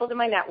 15 people to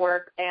my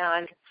network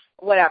and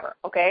whatever,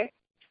 okay?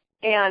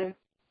 And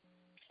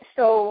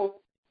so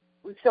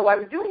I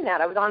was doing that.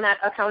 I was on that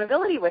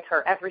accountability with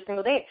her every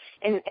single day.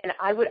 And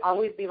I would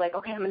always be like,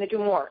 okay, I'm going to do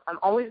more. I'm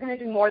always going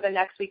to do more the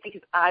next week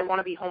because I want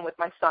to be home with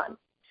my son.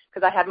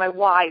 Because I had my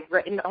why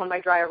written on my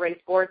dry erase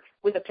board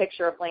with a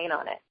picture of Lane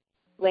on it,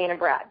 Lane and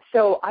Brad.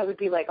 So I would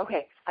be like,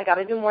 okay, I got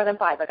to do more than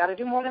 5. I got to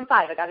do more than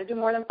 5. I got to do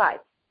more than 5.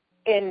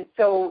 And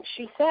so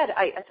she said,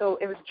 so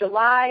it was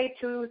July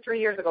 2-3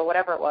 years ago,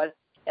 whatever it was.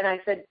 And I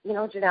said,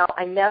 Janelle,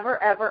 I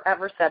never, ever,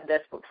 ever said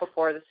this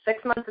before the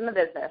 6 months in the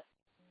business,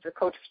 the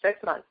coach for 6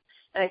 months.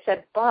 And I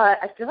said, but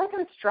I feel like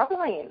I'm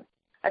struggling.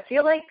 I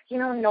feel like,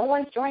 no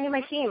one's joining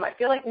my team. I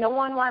feel like no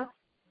one wants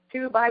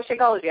to buy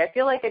Shakeology. I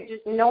feel like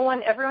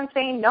everyone's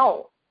saying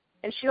no.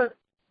 And she goes,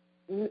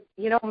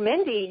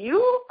 Mindy,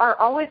 you are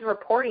always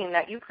reporting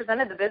that you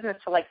presented the business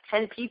to like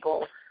 10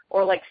 people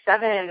or like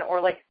 7 or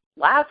like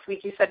last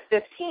week you said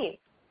 15.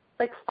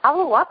 Like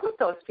follow up with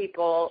those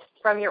people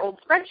from your old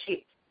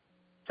spreadsheets.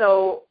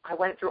 So I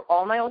went through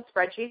all my old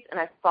spreadsheets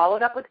and I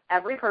followed up with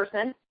every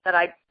person that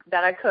I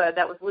could,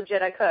 that was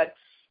legit I could,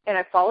 and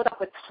I followed up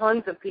with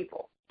tons of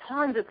people.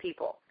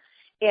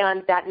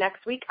 And that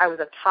next week I was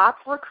a top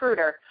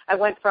recruiter. I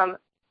went from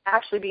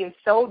actually being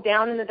so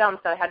down in the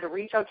dumps that I had to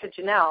reach out to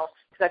Janelle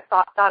because I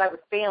thought I was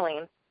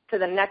failing to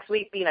the next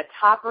week being a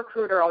top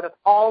recruiter out of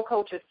all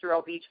coaches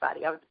throughout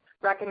Beachbody. I was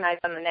recognized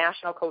on the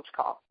national coach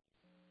call.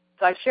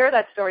 So I share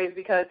that story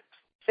because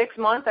 6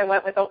 months I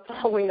went without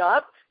following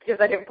up because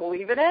I didn't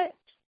believe in it,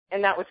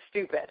 and that was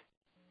stupid.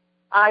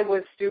 I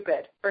was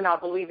stupid for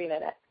not believing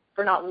in it,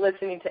 for not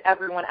listening to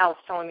everyone else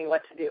telling me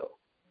what to do.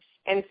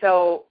 And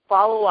so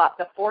follow up.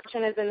 The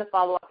fortune is in the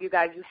follow-up, you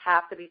guys. You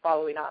have to be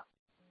following up.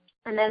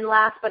 And then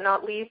last but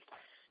not least,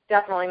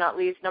 definitely not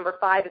least, number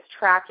 5 is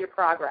track your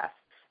progress.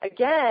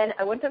 Again,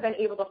 I wouldn't have been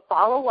able to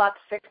follow up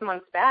 6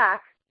 months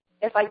back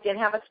if I didn't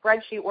have a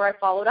spreadsheet where I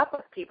followed up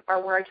with people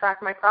or where I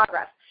tracked my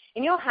progress.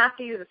 And you don't have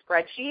to use a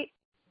spreadsheet,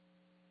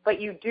 but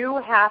you do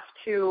have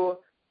to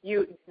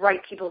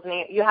write people's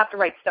names. You have to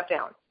write stuff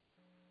down.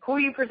 Who are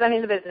you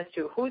presenting the business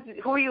to?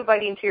 Who are you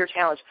inviting to your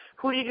challenge?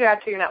 Who did you add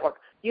to your network?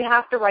 You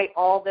have to write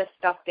all this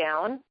stuff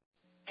down,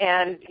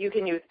 and you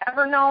can use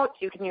Evernote.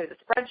 You can use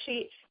a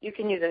spreadsheet. You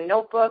can use a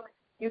notebook.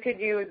 You could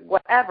use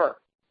whatever.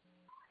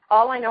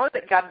 All I know is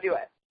that you got to do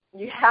it.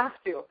 You have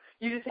to.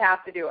 You just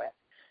have to do it.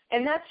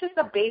 And that's just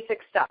the basic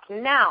stuff.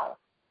 Now,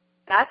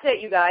 that's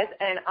it, you guys.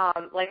 And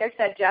like I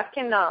said, Jeff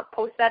can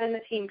post that in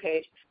the team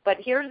page. But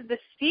here's the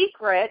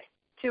secret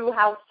to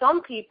how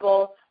some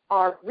people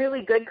are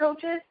really good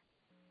coaches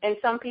and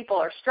some people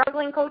are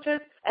struggling coaches,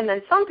 and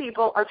then some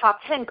people are top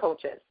 10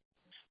 coaches.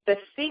 The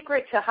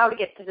secret to how to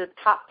get to the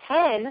top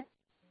 10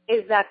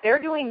 is that they're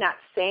doing that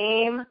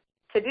same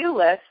to-do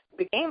list,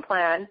 the game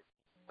plan,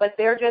 but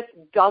they're just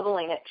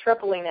doubling it,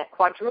 tripling it,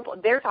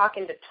 quadrupling. They're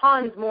talking to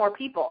tons more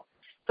people.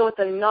 So it's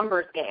a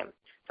numbers game.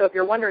 So if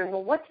you're wondering,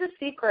 well, what's the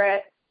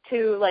secret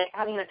to like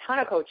having a ton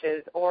of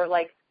coaches or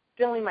like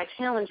filling my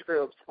challenge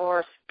groups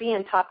or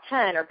being top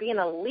 10 or being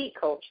an elite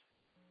coach?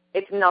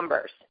 It's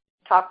numbers.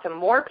 Talk to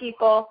more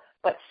people,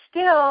 but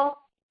still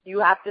you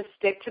have to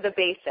stick to the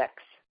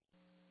basics.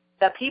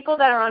 the people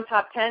that are on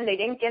top 10, they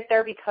didn't get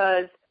there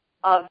because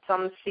of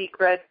some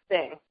secret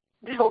thing,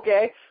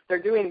 okay?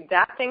 They're doing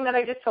that thing that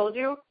I just told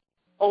you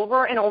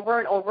over and over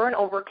and over and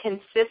over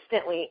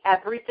consistently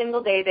every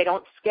single day. They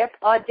don't skip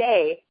a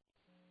day.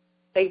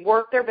 They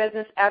work their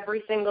business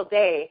every single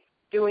day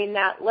doing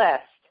that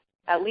list,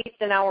 at least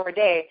an hour a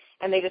day,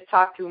 and they just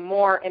talk to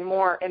more and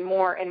more and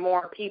more and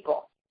more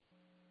people.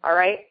 All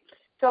right?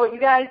 So you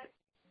guys,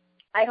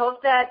 I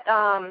hope that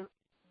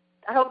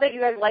you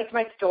guys liked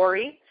my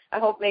story. I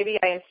hope maybe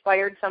I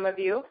inspired some of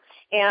you,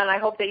 and I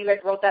hope that you guys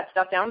wrote that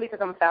stuff down because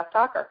I'm a fast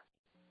talker.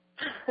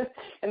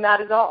 And that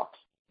is all.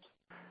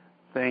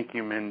 Thank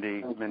you,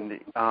 Mindy.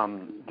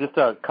 Just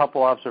a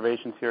couple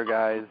observations here,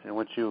 guys, and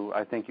what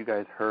I think you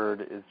guys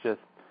heard is just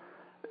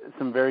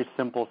some very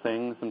simple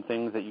things, some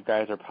things that you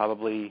guys are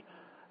probably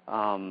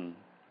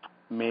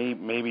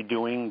maybe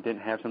doing,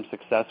 didn't have some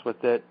success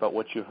with it, but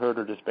what you heard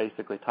her just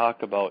basically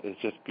talk about is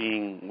just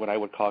being what I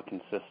would call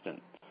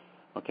consistent,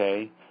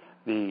 okay?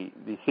 The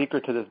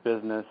secret to this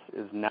business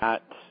is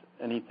not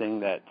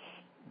anything that's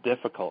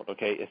difficult,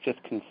 okay? It's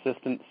just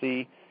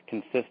consistency.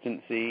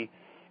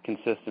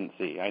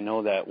 I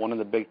know that one of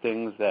the big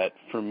things that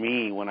for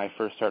me when I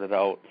first started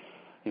out,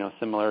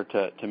 similar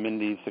to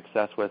Mindy's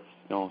success with,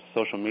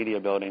 social media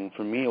building,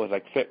 for me it was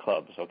like fit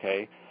clubs,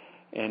 okay?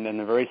 And in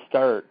the very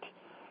start,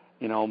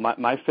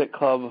 my fit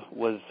club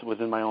was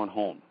in my own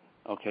home,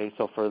 okay?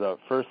 So for the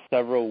first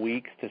several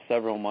weeks to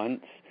several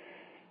months,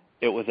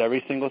 it was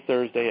every single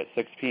Thursday at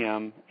 6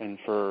 p.m., and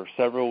for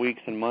several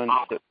weeks and months,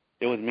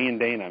 it was me and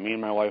Dana, me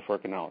and my wife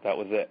working out. That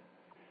was it.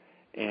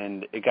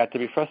 And it got to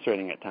be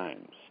frustrating at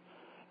times.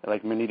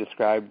 Like Mindy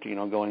described,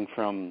 going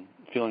from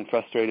feeling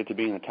frustrated to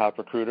being the top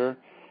recruiter,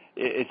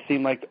 it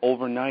seemed like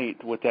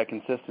overnight with that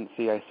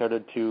consistency, I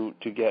started to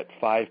get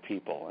 5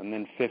 people, and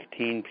then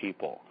 15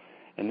 people,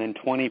 and then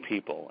 20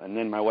 people. And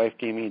then my wife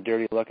gave me a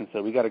dirty look and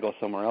said, we got to go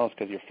somewhere else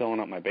because you're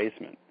filling up my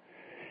basement,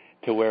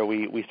 to where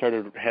we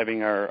started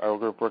having our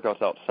group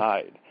workouts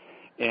outside.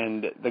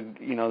 And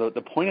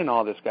the point in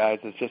all this, guys,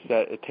 is just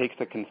that it takes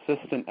a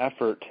consistent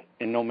effort,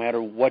 and no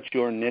matter what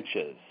your niche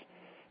is.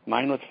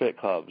 Mine was fit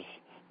clubs.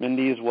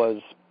 Mindy's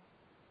was,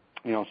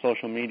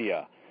 social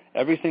media.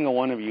 Every single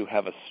one of you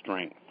have a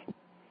strength.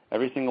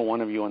 Every single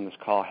one of you on this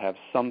call have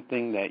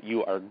something that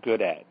you are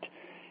good at,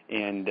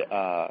 and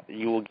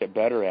you will get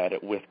better at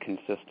it with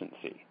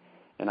consistency.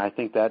 And I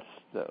think that's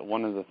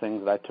one of the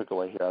things that I took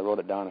away here. I wrote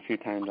it down a few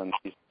times on the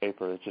piece of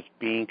paper. It's just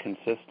being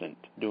consistent,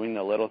 doing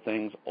the little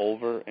things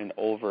over and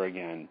over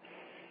again,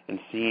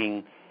 and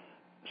seeing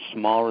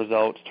small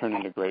results turn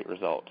into great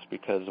results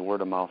because the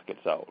word of mouth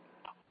gets out.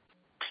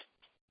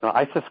 Now,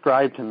 I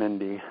subscribe to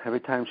Mindy.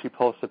 Every time she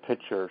posts a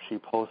picture, she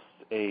posts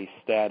a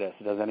status,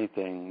 does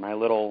anything, my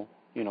little,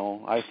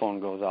 iPhone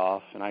goes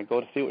off, and I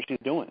go to see what she's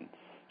doing.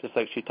 Just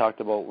like she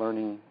talked about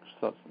learning,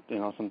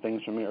 some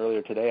things from me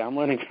earlier today. I'm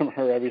learning from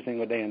her every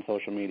single day on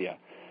social media.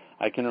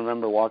 I can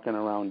remember walking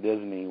around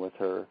Disney with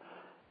her,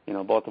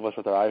 both of us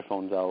with our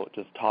iPhones out,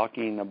 just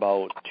talking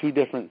about 2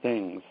 different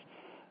things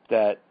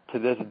that to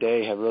this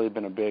day have really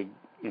been a big,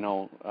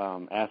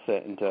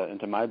 asset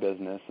into my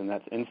business, and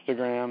that's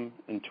Instagram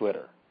and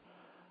Twitter.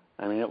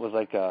 I mean, it was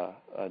like a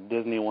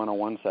Disney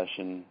 101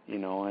 session,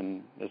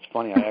 and it's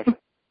funny. I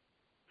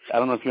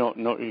don't know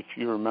if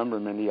you remember,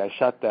 Mindy. I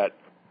shot that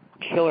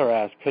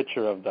killer-ass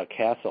picture of the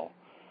castle.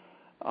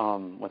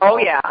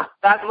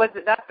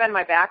 That's been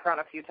my background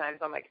a few times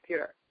on my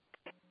computer.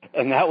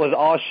 And that was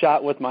all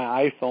shot with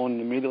my iPhone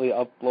and immediately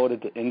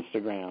uploaded to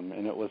Instagram.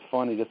 And it was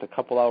funny, just a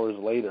couple hours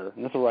later,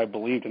 and this is where I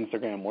believed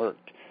Instagram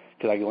worked,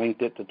 because I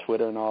linked it to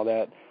Twitter and all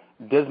that.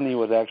 Disney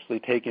was actually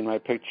taking my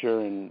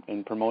picture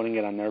and promoting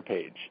it on their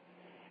page,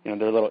 their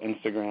little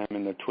Instagram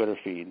and their Twitter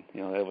feed.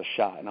 It was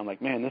shot. And I'm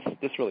like, man,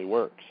 this really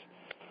works.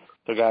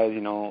 So, guys,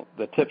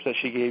 the tips that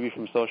she gave you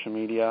from social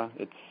media,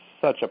 it's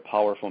such a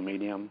powerful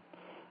medium.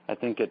 I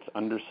think it's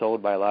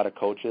undersold by a lot of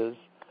coaches.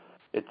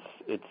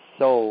 It's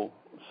so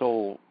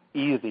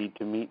easy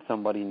to meet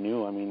somebody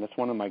new. I mean, that's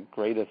one of my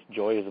greatest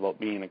joys about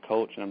being a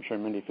coach, and I'm sure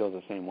Mindy feels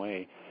the same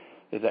way,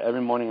 is that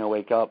every morning I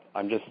wake up,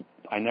 I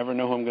never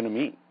know who I'm going to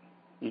meet.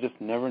 You just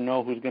never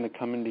know who's going to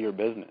come into your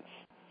business.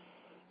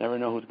 Never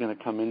know who's going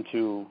to come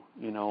into,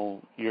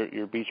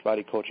 your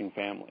Beachbody coaching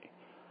family.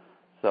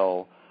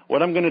 So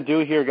what I'm going to do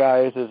here,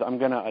 guys, is I'm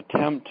going to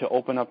attempt to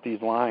open up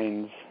these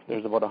lines.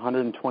 There's about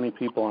 120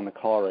 people on the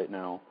call right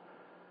now.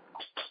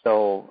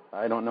 So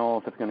I don't know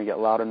if it's going to get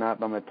loud or not,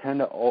 but I'm going to tend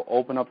to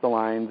open up the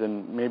lines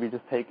and maybe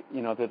just take,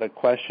 if there's a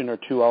question or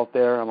 2 out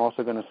there. I'm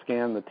also going to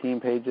scan the team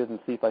pages and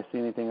see if I see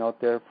anything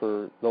out there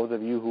for those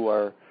of you who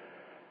are,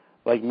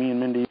 like me and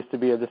Mindy used to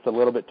be, just a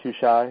little bit too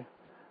shy.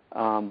 But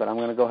I'm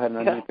going to go ahead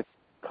and unmute the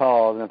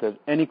calls. And if there's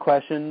any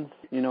questions,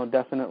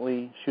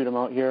 definitely shoot them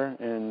out here.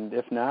 And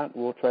if not,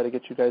 we'll try to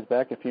get you guys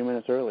back a few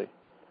minutes early.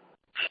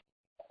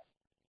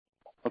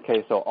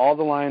 Okay, so all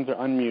the lines are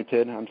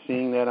unmuted. I'm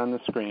seeing that on the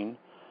screen.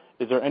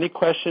 Is there any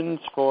questions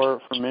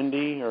for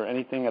Mindy or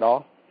anything at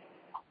all?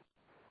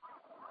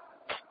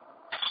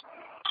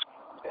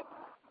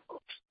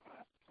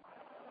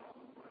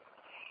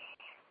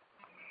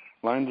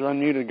 Lines are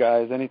unmuted,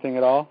 guys. Anything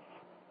at all?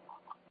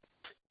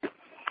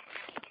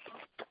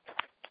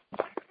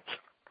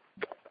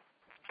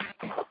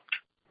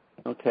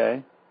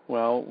 Okay.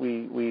 Well,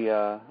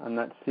 I'm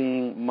not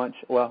seeing much.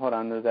 Well, hold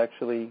on. There's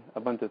actually a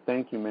bunch of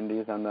thank you,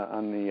 Mindy's on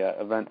the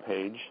event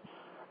page.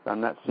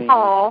 I'm not seeing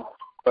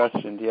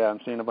questions. Yeah, I'm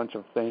seeing a bunch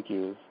of thank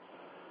yous.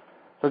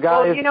 So,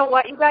 guys. Well, you know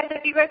what, you guys,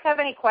 if you guys have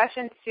any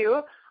questions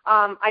too,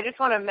 I just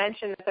want to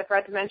mention this. I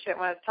forgot to mention it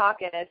when I was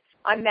talking. Is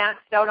I'm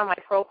maxed out on my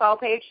profile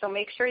page, so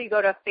make sure you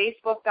go to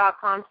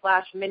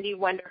facebook.com/Mindy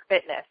Wender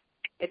Fitness.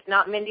 It's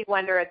not Mindy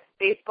Wender. It's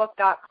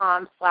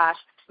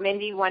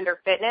facebook.com/Mindy Wender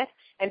Fitness.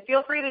 And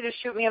feel free to just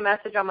shoot me a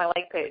message on my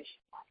like page.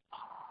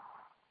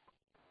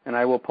 And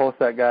I will post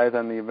that, guys,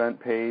 on the event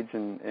page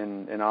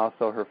and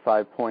also her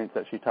 5 points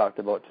that she talked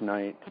about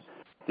tonight.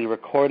 The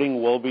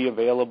recording will be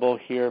available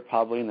here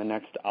probably in the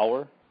next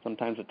hour.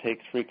 Sometimes it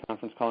takes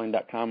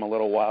freeconferencecalling.com a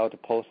little while to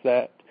post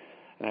that,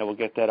 and I will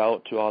get that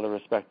out to all the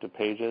respective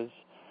pages.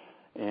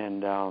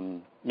 And,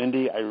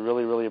 Mindy, I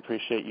really, really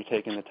appreciate you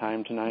taking the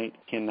time tonight.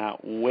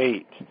 Cannot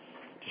wait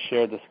to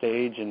share the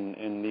stage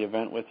and the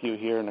event with you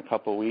here in a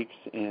couple of weeks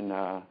in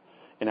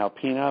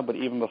Alpena. But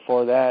even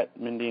before that,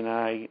 Mindy and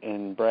I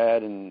and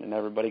Brad and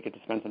everybody get to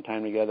spend some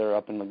time together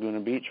up in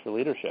Laguna Beach for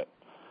leadership.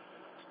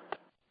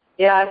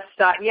 Yes,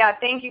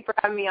 thank you for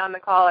having me on the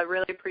call. I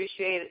really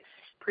appreciate it.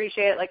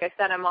 Like I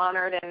said, I'm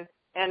honored,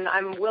 and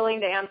I'm willing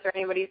to answer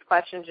anybody's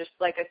questions. Just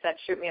like I said,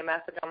 shoot me a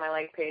message on my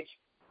like page.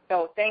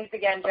 So thanks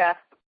again, Jeff.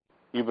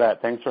 You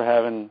bet. Thanks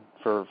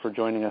for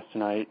joining us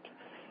tonight.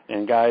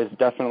 And guys,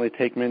 definitely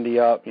take Mindy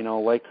up.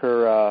 Like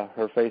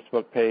her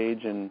Facebook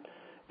page and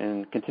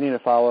continue to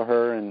follow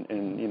her. And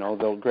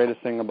the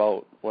greatest thing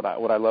about what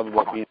I love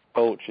about being a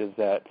coach is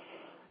that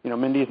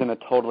Mindy's in a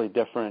totally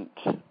different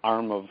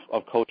arm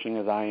of coaching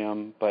as I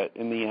am, but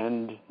in the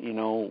end,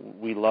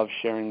 we love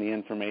sharing the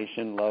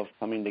information, love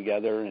coming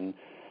together and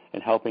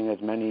helping as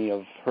many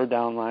of her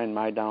downline,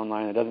 my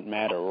downline. It doesn't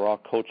matter. We're all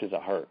coaches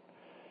at heart,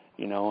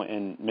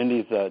 and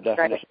Mindy's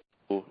definition.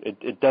 Right.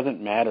 It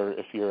doesn't matter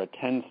if you're a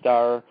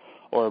 10-star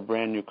or a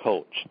brand new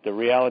coach. The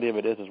reality of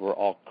it is we're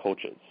all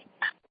coaches.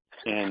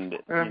 And,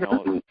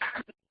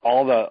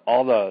 all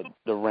the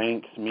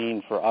ranks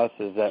mean for us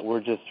is that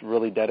we're just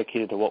really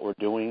dedicated to what we're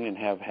doing and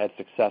have had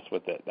success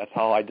with it. That's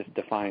how I just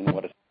define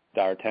what a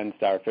star,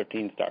 10-star,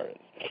 15-star is.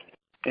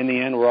 In the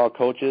end, we're all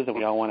coaches, and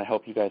we all want to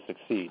help you guys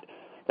succeed.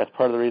 That's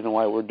part of the reason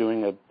why we're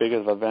doing as big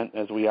of an event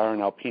as we are in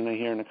Alpena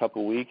here in a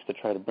couple of weeks, to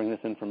try to bring this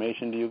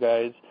information to you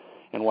guys,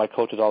 and why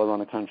coaches all around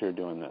the country are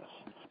doing this.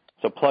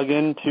 So plug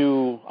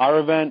into our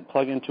event,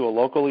 plug into a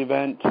local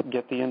event,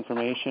 get the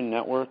information,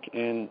 network,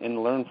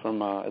 and learn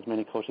from as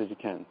many coaches as you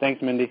can.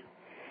 Thanks, Mindy.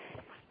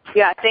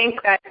 Yeah, thanks,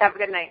 guys. Have a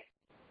good night.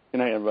 Good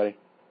night, everybody.